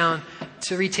 6'8",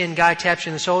 310 guy taps you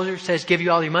in the shoulder, says, give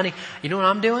you all your money. You know what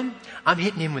I'm doing? I'm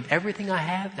hitting him with everything I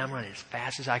have, and I'm running as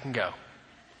fast as I can go.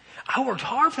 I worked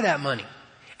hard for that money,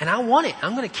 and I want it.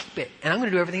 I'm going to keep it, and I'm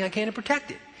going to do everything I can to protect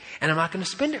it. And I'm not going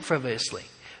to spend it frivolously,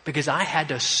 because I had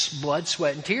to blood,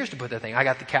 sweat, and tears to put that thing. I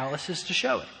got the calluses to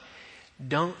show it.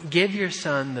 Don't give your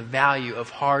son the value of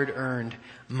hard-earned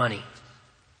money.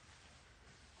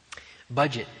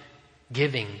 Budget.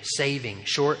 giving, saving,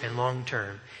 short and long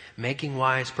term, making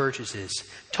wise purchases.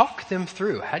 Talk them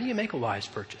through. How do you make a wise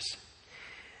purchase?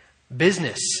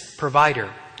 Business, provider.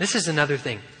 This is another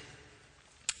thing,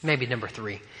 maybe number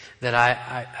 3, that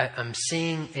I'm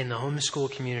seeing in the homeschool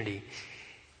community.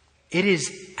 It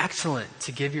is excellent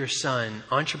to give your son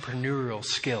entrepreneurial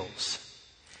skills,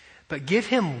 but give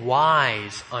him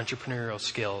wise entrepreneurial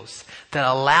skills that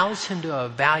allows him to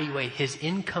evaluate his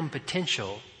income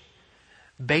potential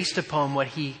based upon what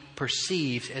he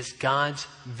perceives as God's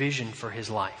vision for his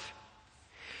life.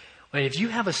 And if you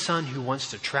have a son who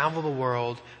wants to travel the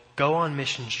world, go on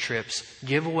missions trips,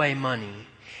 give away money,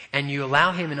 and you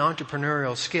allow him in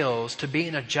entrepreneurial skills to be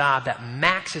in a job that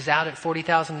maxes out at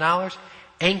 $40,000,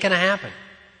 ain't going to happen.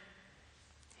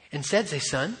 Instead, say,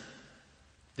 son,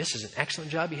 this is an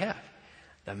excellent job you have.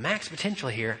 The max potential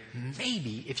here,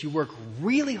 maybe if you work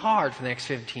really hard for the next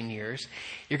 15 years,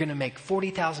 you're going to make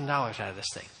 $40,000 out of this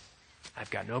thing.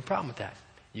 I've got no problem with that.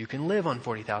 You can live on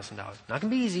 $40,000. Not going to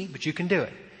be easy, but you can do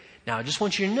it. Now, I just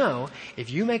want you to know,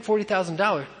 if you make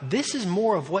 $40,000, this is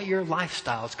more of what your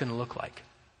lifestyle is going to look like.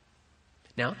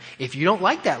 Now, if you don't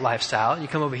like that lifestyle, you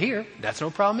come over here, that's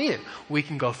no problem either. We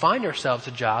can go find ourselves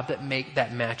a job that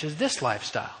matches this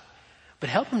lifestyle. But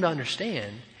help them to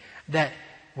understand that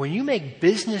when you make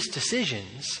business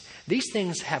decisions, these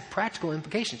things have practical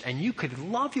implications. And you could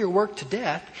love your work to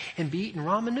death and be eating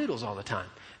ramen noodles all the time.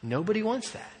 Nobody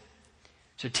wants that.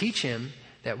 So teach him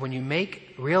that when you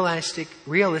make realistic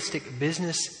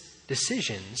business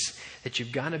decisions, that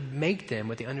you've got to make them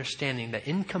with the understanding that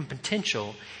income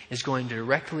potential is going to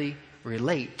directly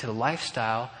relate to the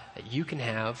lifestyle that you can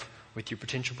have with your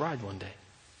potential bride one day.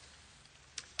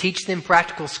 Teach them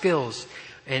practical skills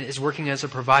and is working as a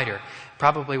provider.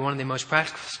 Probably one of the most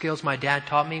practical skills my dad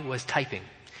taught me was typing.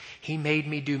 He made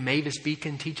me do Mavis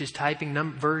Beacon teaches typing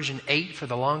version 8 for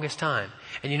the longest time.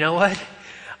 And you know what?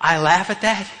 I laugh at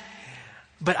that.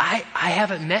 But I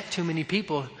haven't met too many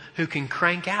people who can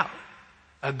crank out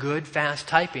a good, fast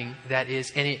typing that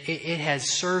is, and it has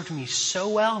served me so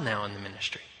well now in the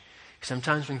ministry.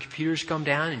 Sometimes when computers come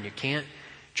down and you can't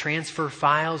transfer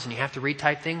files and you have to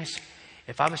retype things,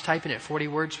 if I was typing at 40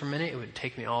 words per minute, it would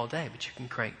take me all day, but you can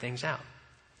crank things out.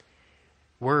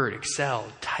 Word, Excel,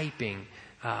 typing,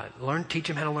 teach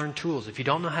them how to learn tools. If you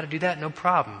don't know how to do that, no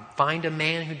problem. Find a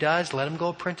man who does, let him go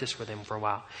apprentice with him for a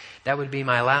while. That would be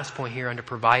my last point here under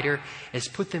provider, is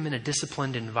put them in a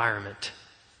disciplined environment.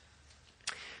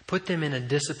 Put them in a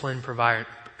disciplined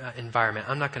environment.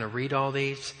 I'm not going to read all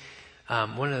these.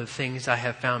 One of the things I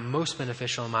have found most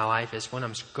beneficial in my life is when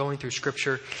I'm going through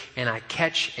Scripture and I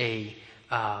catch a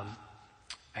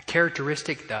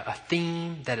characteristic, a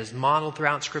theme that is modeled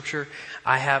throughout Scripture.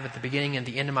 I have at the beginning and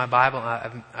the end of my Bible,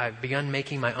 I've begun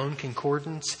making my own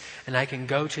concordance, and I can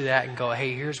go to that and go,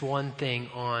 hey, here's one thing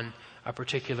on a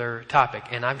particular topic.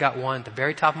 And I've got one at the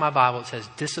very top of my Bible that says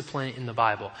discipline in the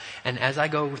Bible. And as I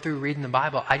go through reading the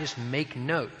Bible, I just make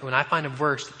note. When I find a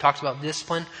verse that talks about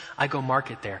discipline, I go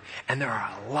mark it there. And there are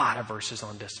a lot of verses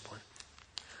on discipline.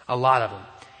 A lot of them.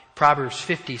 Proverbs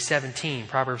 50:17,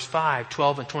 Proverbs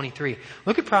 5:12 and 23.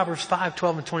 Look at Proverbs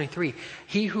 5:12 and 23.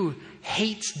 He who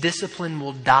hates discipline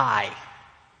will die.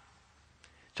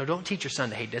 So don't teach your son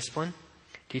to hate discipline.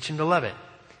 Teach him to love it.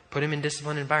 Put him in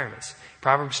disciplined environments.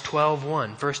 Proverbs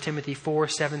 12:1, 1 Timothy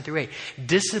 4:7-8.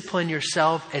 Discipline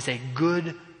yourself as a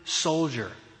good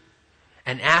soldier,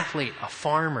 an athlete, a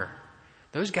farmer.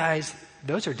 Those guys,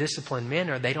 those are disciplined men,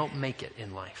 or they don't make it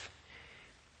in life.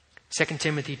 2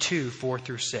 Timothy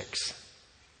 2:4-6.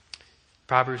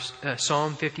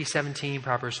 Psalm 50:17,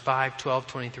 Proverbs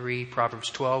 5:12-23, Proverbs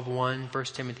 12:1, 1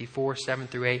 Timothy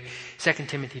 4:7-8, 2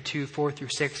 Timothy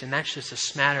 2:4-6, and that's just a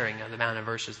smattering of the amount of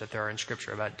verses that there are in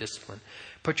Scripture about discipline.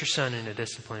 Put your son in a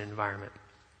disciplined environment.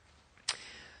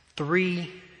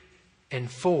 3 and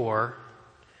 4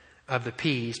 of the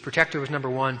P's. Protector was number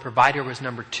 1. Provider was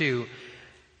number 2.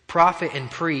 Prophet and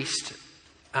priest,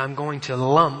 I'm going to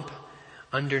lump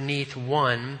underneath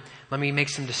 1. Let me make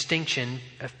some distinction.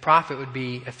 A prophet would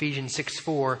be Ephesians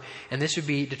 6:4, and this would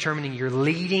be determining you're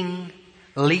leading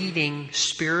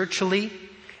spiritually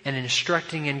and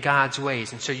instructing in God's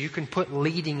ways. And so you can put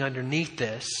leading underneath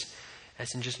this,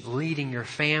 as in just leading your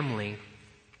family.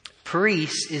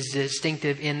 Priest is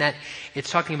distinctive in that it's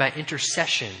talking about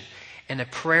intercession and a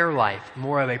prayer life,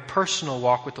 more of a personal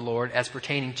walk with the Lord as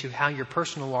pertaining to how your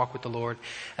personal walk with the Lord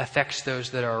affects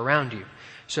those that are around you.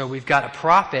 So we've got a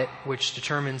prophet, which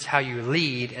determines how you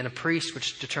lead, and a priest,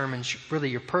 which determines really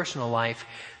your personal life,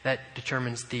 that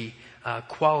determines the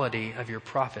quality of your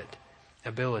prophet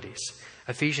abilities.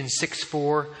 Ephesians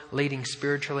 6:4, leading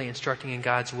spiritually, instructing in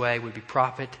God's way, would be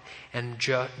prophet. And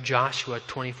Joshua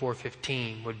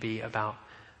 24:15 would be about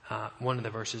one of the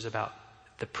verses about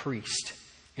the priest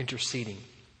interceding.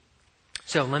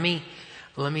 So let me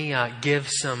give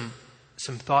some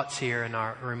thoughts here in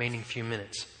our remaining few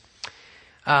minutes.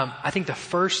 I think the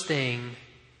first thing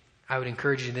I would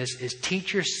encourage you in this is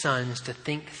teach your sons to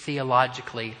think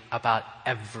theologically about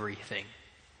everything.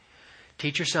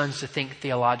 Teach your sons to think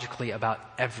theologically about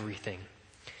everything.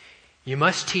 You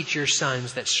must teach your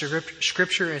sons that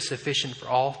Scripture is sufficient for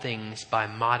all things by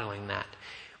modeling that.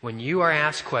 When you are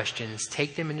asked questions,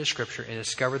 take them into Scripture and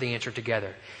discover the answer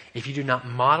together. If you do not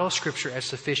model Scripture as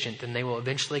sufficient, then they will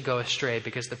eventually go astray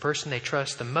because the person they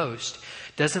trust the most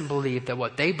doesn't believe that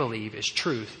what they believe is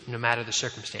truth, no matter the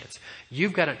circumstance.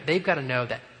 They've got to know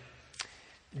that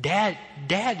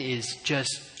Dad is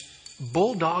just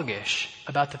bulldoggish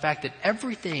about the fact that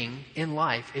everything in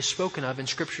life is spoken of in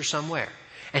Scripture somewhere.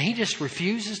 And he just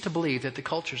refuses to believe that the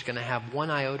culture is going to have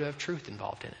one iota of truth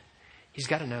involved in it. He's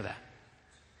got to know that.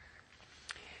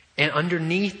 And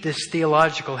underneath this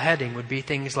theological heading would be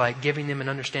things like giving them an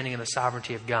understanding of the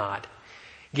sovereignty of God,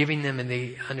 giving them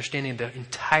the understanding of the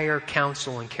entire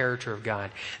counsel and character of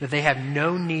God, that they have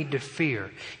no need to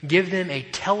fear. Give them a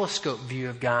telescope view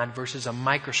of God versus a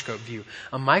microscope view.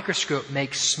 A microscope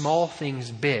makes small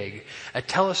things big. A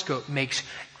telescope makes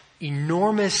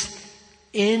enormous,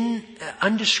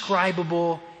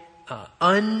 undescribable,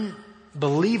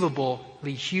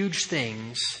 unbelievably huge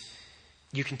things.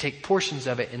 You can take portions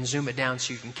of it and zoom it down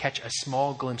so you can catch a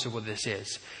small glimpse of what this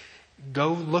is.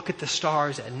 Go look at the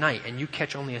stars at night and you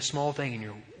catch only a small thing and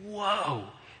you're, whoa,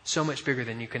 so much bigger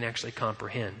than you can actually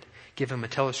comprehend. Give them a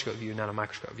telescope view, not a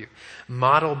microscope view.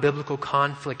 Model biblical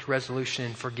conflict resolution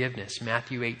and forgiveness.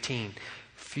 Matthew 18.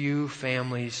 Few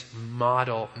families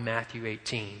model Matthew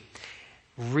 18.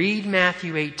 Read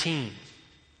Matthew 18.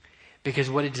 Because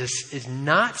what it does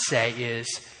not say is,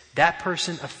 that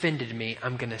person offended me,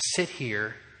 I'm going to sit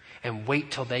here and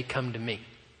wait till they come to me.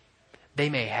 They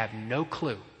may have no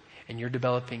clue. And you're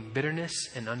developing bitterness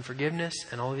and unforgiveness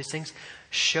and all of these things.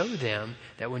 Show them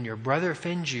that when your brother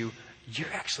offends you, you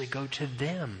actually go to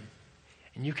them.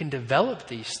 And you can develop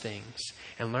these things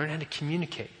and learn how to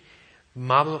communicate.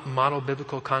 Model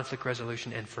biblical conflict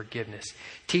resolution and forgiveness.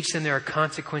 Teach them there are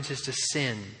consequences to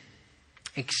sin.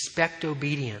 Expect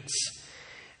obedience.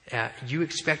 You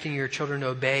expecting your children to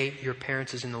obey your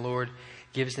parents as in the Lord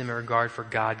gives them a regard for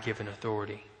God-given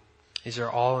authority. These are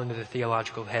all under the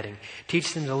theological heading.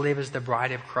 Teach them to live as the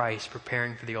bride of Christ,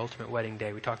 preparing for the ultimate wedding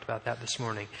day. We talked about that this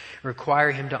morning.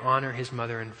 Require him to honor his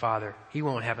mother and father. He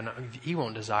won't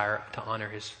desire to honor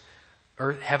his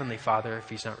heavenly father if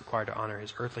he's not required to honor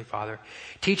his earthly father.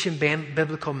 Teach him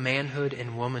biblical manhood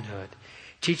and womanhood.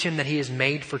 Teach him that he is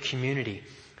made for community.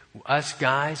 Us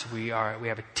guys, we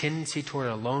have a tendency toward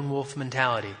a lone wolf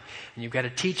mentality. And you've got to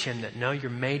teach him that no,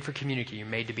 you're made for community. You're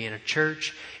made to be in a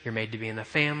church. You're made to be in the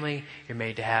family. You're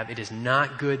made to have, it is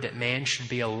not good that man should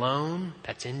be alone.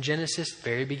 That's in Genesis,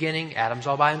 very beginning. Adam's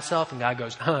all by himself and God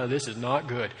goes, this is not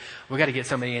good. We've got to get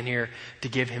somebody in here to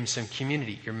give him some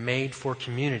community. You're made for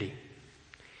community.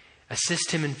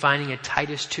 Assist him in finding a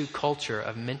Titus 2 culture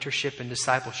of mentorship and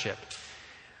discipleship.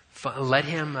 Let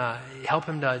him, help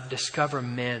him to discover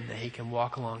men that he can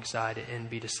walk alongside and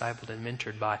be discipled and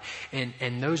mentored by.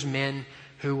 And those men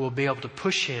who will be able to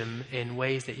push him in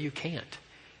ways that you can't.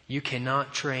 You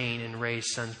cannot train and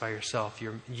raise sons by yourself.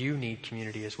 You need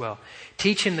community as well.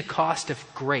 Teach him the cost of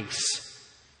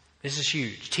grace. This is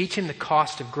huge. Teach him the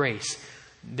cost of grace.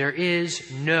 There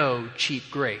is no cheap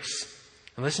grace.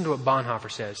 And listen to what Bonhoeffer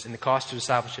says in The Cost of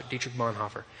Discipleship, Dietrich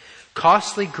Bonhoeffer.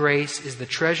 Costly grace is the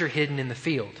treasure hidden in the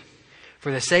field. For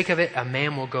the sake of it, a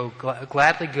man will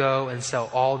gladly go and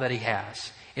sell all that he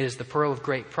has. It is the pearl of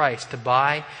great price, to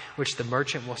buy which the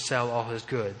merchant will sell all his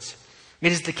goods.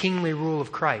 It is the kingly rule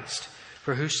of Christ,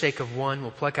 for whose sake of one will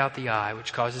pluck out the eye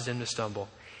which causes him to stumble.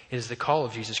 It is the call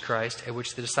of Jesus Christ, at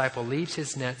which the disciple leaves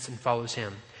his nets and follows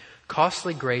him.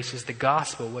 Costly grace is the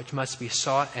gospel which must be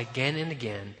sought again and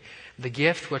again, the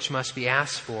gift which must be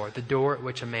asked for, the door at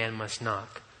which a man must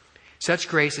knock. Such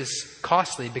grace is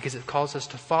costly because it calls us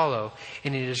to follow,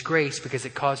 and it is grace because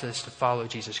it causes us to follow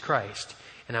Jesus Christ.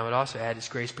 And I would also add it's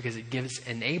grace because it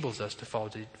enables us to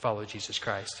follow Jesus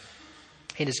Christ.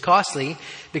 It is costly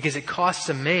because it costs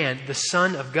a man, the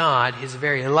Son of God, his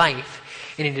very life.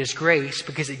 And it is grace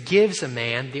because it gives a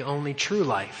man the only true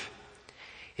life.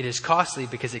 It is costly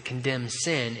because it condemns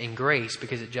sin, and grace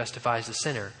because it justifies the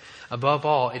sinner. Above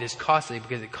all, it is costly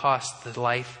because it costs God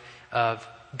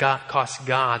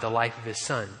the life of his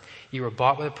Son. You were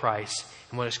bought with a price,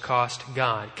 and what has cost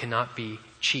God cannot be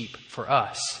cheap for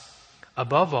us.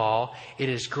 Above all, it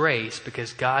is grace,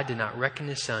 because God did not reckon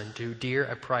His Son too dear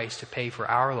a price to pay for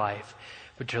our life,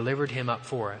 but delivered Him up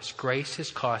for us. Grace is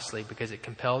costly because it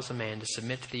compels a man to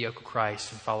submit to the yoke of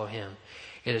Christ and follow Him.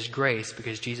 It is grace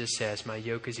because Jesus says, my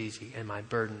yoke is easy and my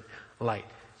burden light.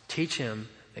 Teach him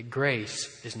that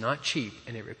grace is not cheap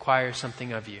and it requires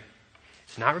something of you.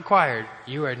 It's not required.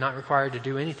 You are not required to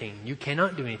do anything. You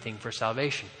cannot do anything for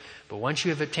salvation. But once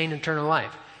you have obtained eternal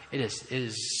life,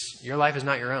 your life is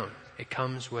not your own. It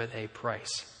comes with a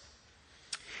price.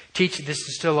 This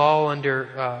is still all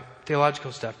under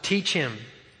theological stuff. Teach him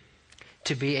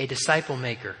to be a disciple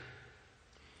maker.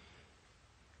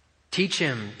 Teach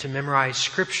him to memorize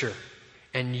Scripture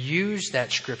and use that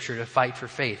Scripture to fight for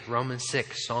faith. Romans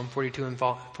 6, Psalm 42 and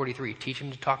 43. Teach him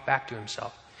to talk back to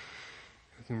himself.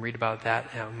 We can read about that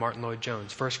in Martin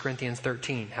Lloyd-Jones. 1 Corinthians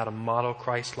 13, how to model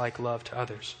Christ-like love to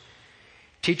others.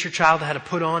 Teach your child how to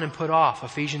put on and put off.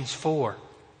 Ephesians 4.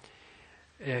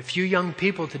 A few young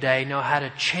people today know how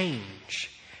to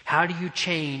change. How do you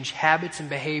change habits and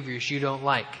behaviors you don't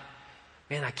like?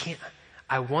 Man, I can't.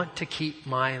 I want to keep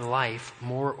my life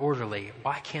more orderly.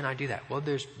 Why can't I do that? Well,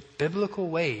 there's biblical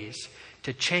ways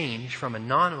to change from a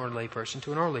non-orderly person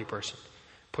to an orderly person.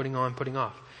 Putting on, putting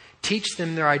off. Teach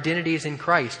them their identities in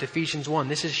Christ. Ephesians 1.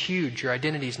 This is huge. Your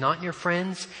identity is not in your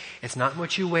friends. It's not in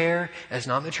what you wear. It's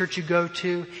not in the church you go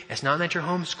to. It's not that you're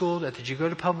homeschooled, that you go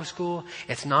to public school.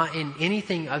 It's not in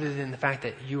anything other than the fact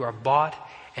that you are bought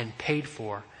and paid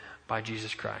for by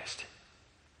Jesus Christ.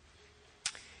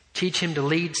 Teach him to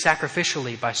lead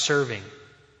sacrificially by serving.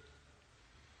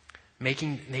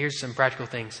 Here's some practical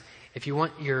things. If you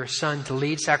want your son to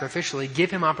lead sacrificially, give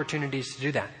him opportunities to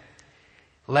do that.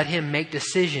 Let him make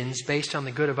decisions based on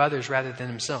the good of others rather than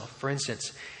himself. For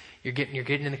instance, you're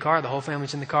getting in the car, the whole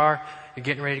family's in the car, you're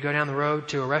getting ready to go down the road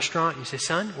to a restaurant. You say,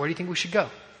 son, where do you think we should go?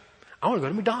 I want to go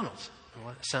to McDonald's.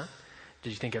 What, son? Did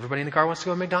you think everybody in the car wants to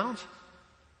go to McDonald's?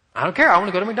 I don't care. I want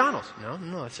to go to McDonald's. No,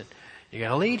 listen. You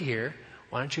got a lead here.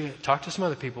 Why don't you talk to some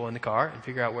other people in the car and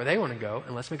figure out where they want to go,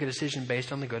 and let's make a decision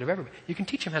based on the good of everybody. You can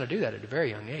teach him how to do that at a very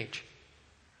young age.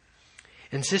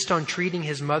 Insist on treating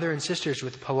his mother and sisters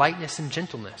with politeness and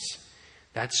gentleness.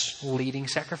 That's leading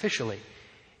sacrificially.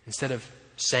 Instead of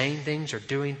saying things or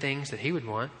doing things that he would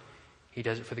want, he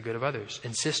does it for the good of others.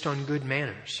 Insist on good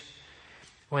manners.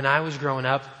 When I was growing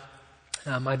up,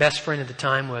 my best friend at the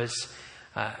time was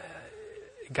a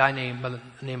guy by the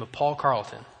name of Paul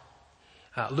Carlton,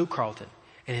 Luke Carlton.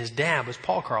 And his dad was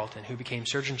Paul Carlton, who became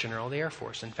Surgeon General of the Air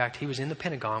Force. In fact, he was in the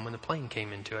Pentagon when the plane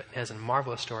came into it. It has a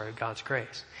marvelous story of God's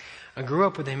grace. I grew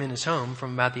up with him in his home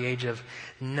from about the age of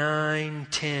 9,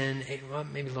 10, 8, well,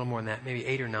 maybe a little more than that, maybe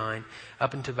 8 or 9,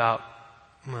 up into about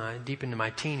deep into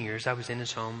my teen years. I was in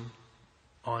his home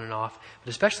on and off, but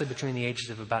especially between the ages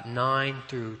of about 9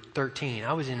 through 13,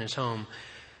 I was in his home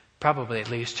probably at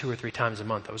least 2 or 3 times a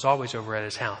month. I was always over at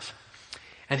his house.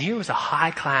 And he was a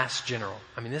high-class general.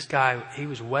 I mean, this guy, he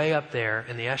was way up there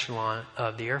in the echelon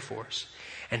of the Air Force.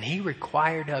 And he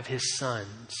required of his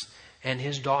sons and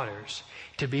his daughters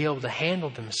to be able to handle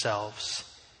themselves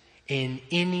in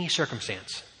any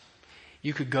circumstance.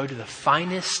 You could go to the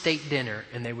finest state dinner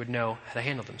and they would know how to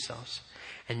handle themselves.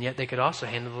 And yet they could also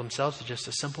handle themselves with just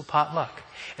a simple potluck.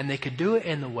 And they could do it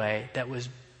in the way that was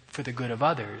for the good of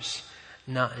others,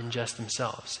 not in just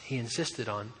themselves. He insisted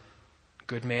on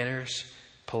good manners,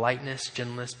 politeness,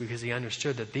 gentleness, because he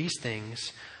understood that these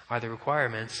things are the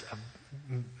requirements of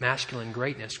masculine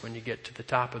greatness when you get to the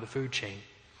top of the food chain.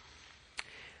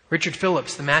 Richard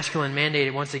Phillips, the masculine,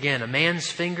 mandated once again, a man's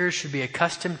fingers should be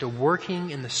accustomed to working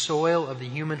in the soil of the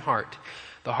human heart,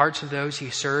 the hearts of those he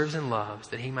serves and loves,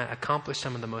 that he might accomplish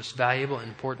some of the most valuable and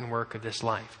important work of this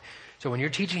life. So when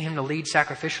you're teaching him to lead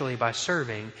sacrificially by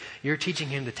serving, you're teaching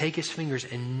him to take his fingers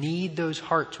and knead those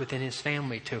hearts within his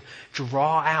family to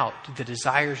draw out the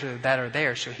desires that are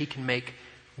there so he can make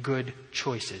good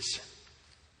choices.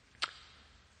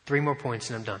 3 more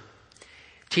points and I'm done.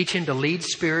 Teach him to lead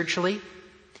spiritually.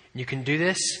 You can do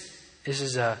this. This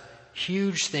is a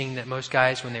huge thing that most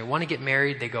guys, when they want to get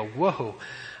married, they go, whoa,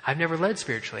 I've never led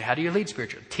spiritually. How do you lead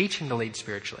spiritually? Teach him to lead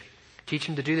spiritually. Teach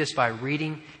him to do this by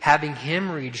having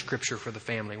him read Scripture for the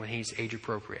family when he's age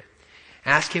appropriate.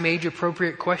 Ask him age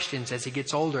appropriate questions as he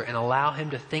gets older and allow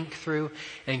him to think through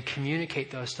and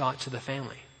communicate those thoughts to the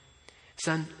family.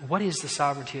 Son, what is the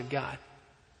sovereignty of God?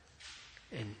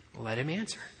 And let him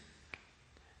answer.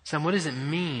 Son, what does it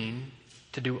mean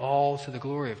to do all to the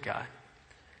glory of God?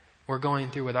 We're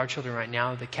going through with our children right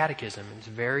now the catechism. It's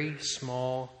a very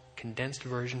small, condensed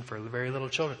version for very little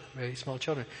children, very small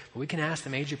children. But we can ask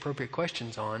them age-appropriate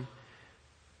questions on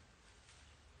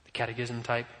the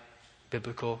catechism-type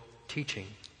biblical teaching.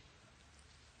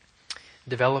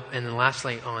 Develop, and then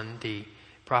lastly on the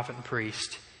prophet and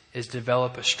priest, is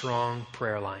develop a strong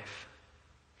prayer life.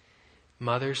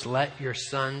 Mothers, let your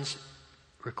sons,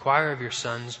 require of your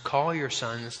sons, call your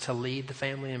sons to lead the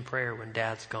family in prayer when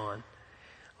dad's gone.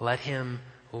 Let him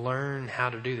learn how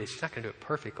to do this. He's not going to do it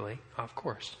perfectly, of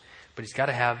course, but he's got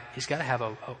to have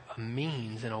a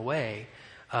means and a way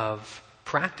of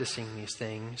practicing these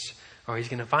things, or he's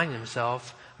going to find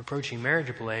himself approaching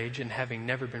marriageable age and having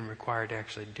never been required to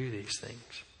actually do these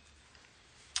things.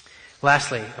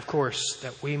 Lastly, of course,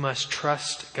 that we must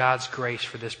trust God's grace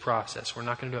for this process. We're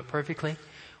not going to do it perfectly.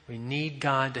 We need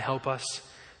God to help us.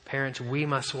 Parents, we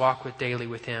must walk daily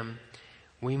with Him.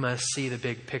 We must see the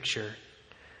big picture.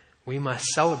 We must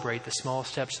celebrate the small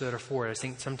steps that are forward. I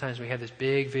think sometimes we have this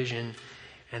big vision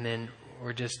and then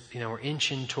we're just, we're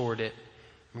inching toward it.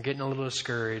 We're getting a little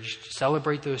discouraged.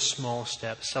 Celebrate those small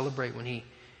steps. Celebrate when He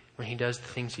does the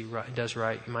things He does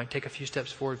right. You might take a few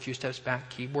steps forward, a few steps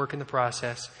back. Keep working the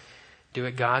process. Do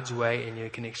it God's way, and you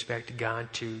can expect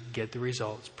God to get the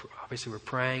results. Obviously, we're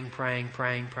praying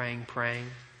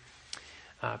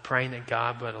that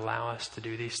God would allow us to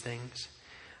do these things.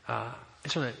 I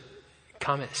just want to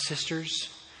comment, sisters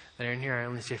that are in here. I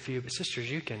only see a few, but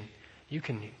sisters, you can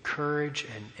encourage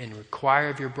and require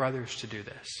of your brothers to do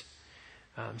this.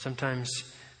 Sometimes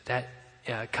that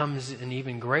comes in an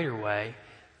even greater way.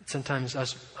 Sometimes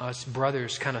us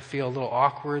brothers kind of feel a little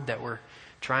awkward that we're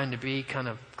trying to be kind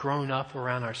of grown up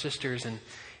around our sisters, and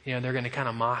they're going to kind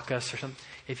of mock us or something.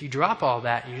 If you drop all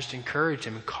that and you just encourage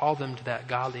them and call them to that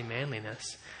godly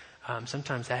manliness,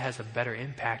 sometimes that has a better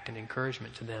impact and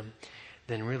encouragement to them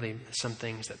than really some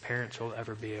things that parents will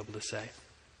ever be able to say.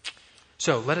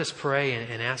 So let us pray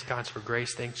and ask God for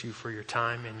grace. Thank you for your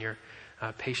time and your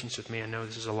patience with me. I know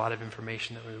this is a lot of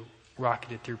information that we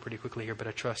rocketed through pretty quickly here, but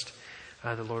I trust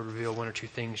the Lord reveal one or two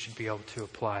things you'd be able to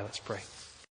apply. Let's pray.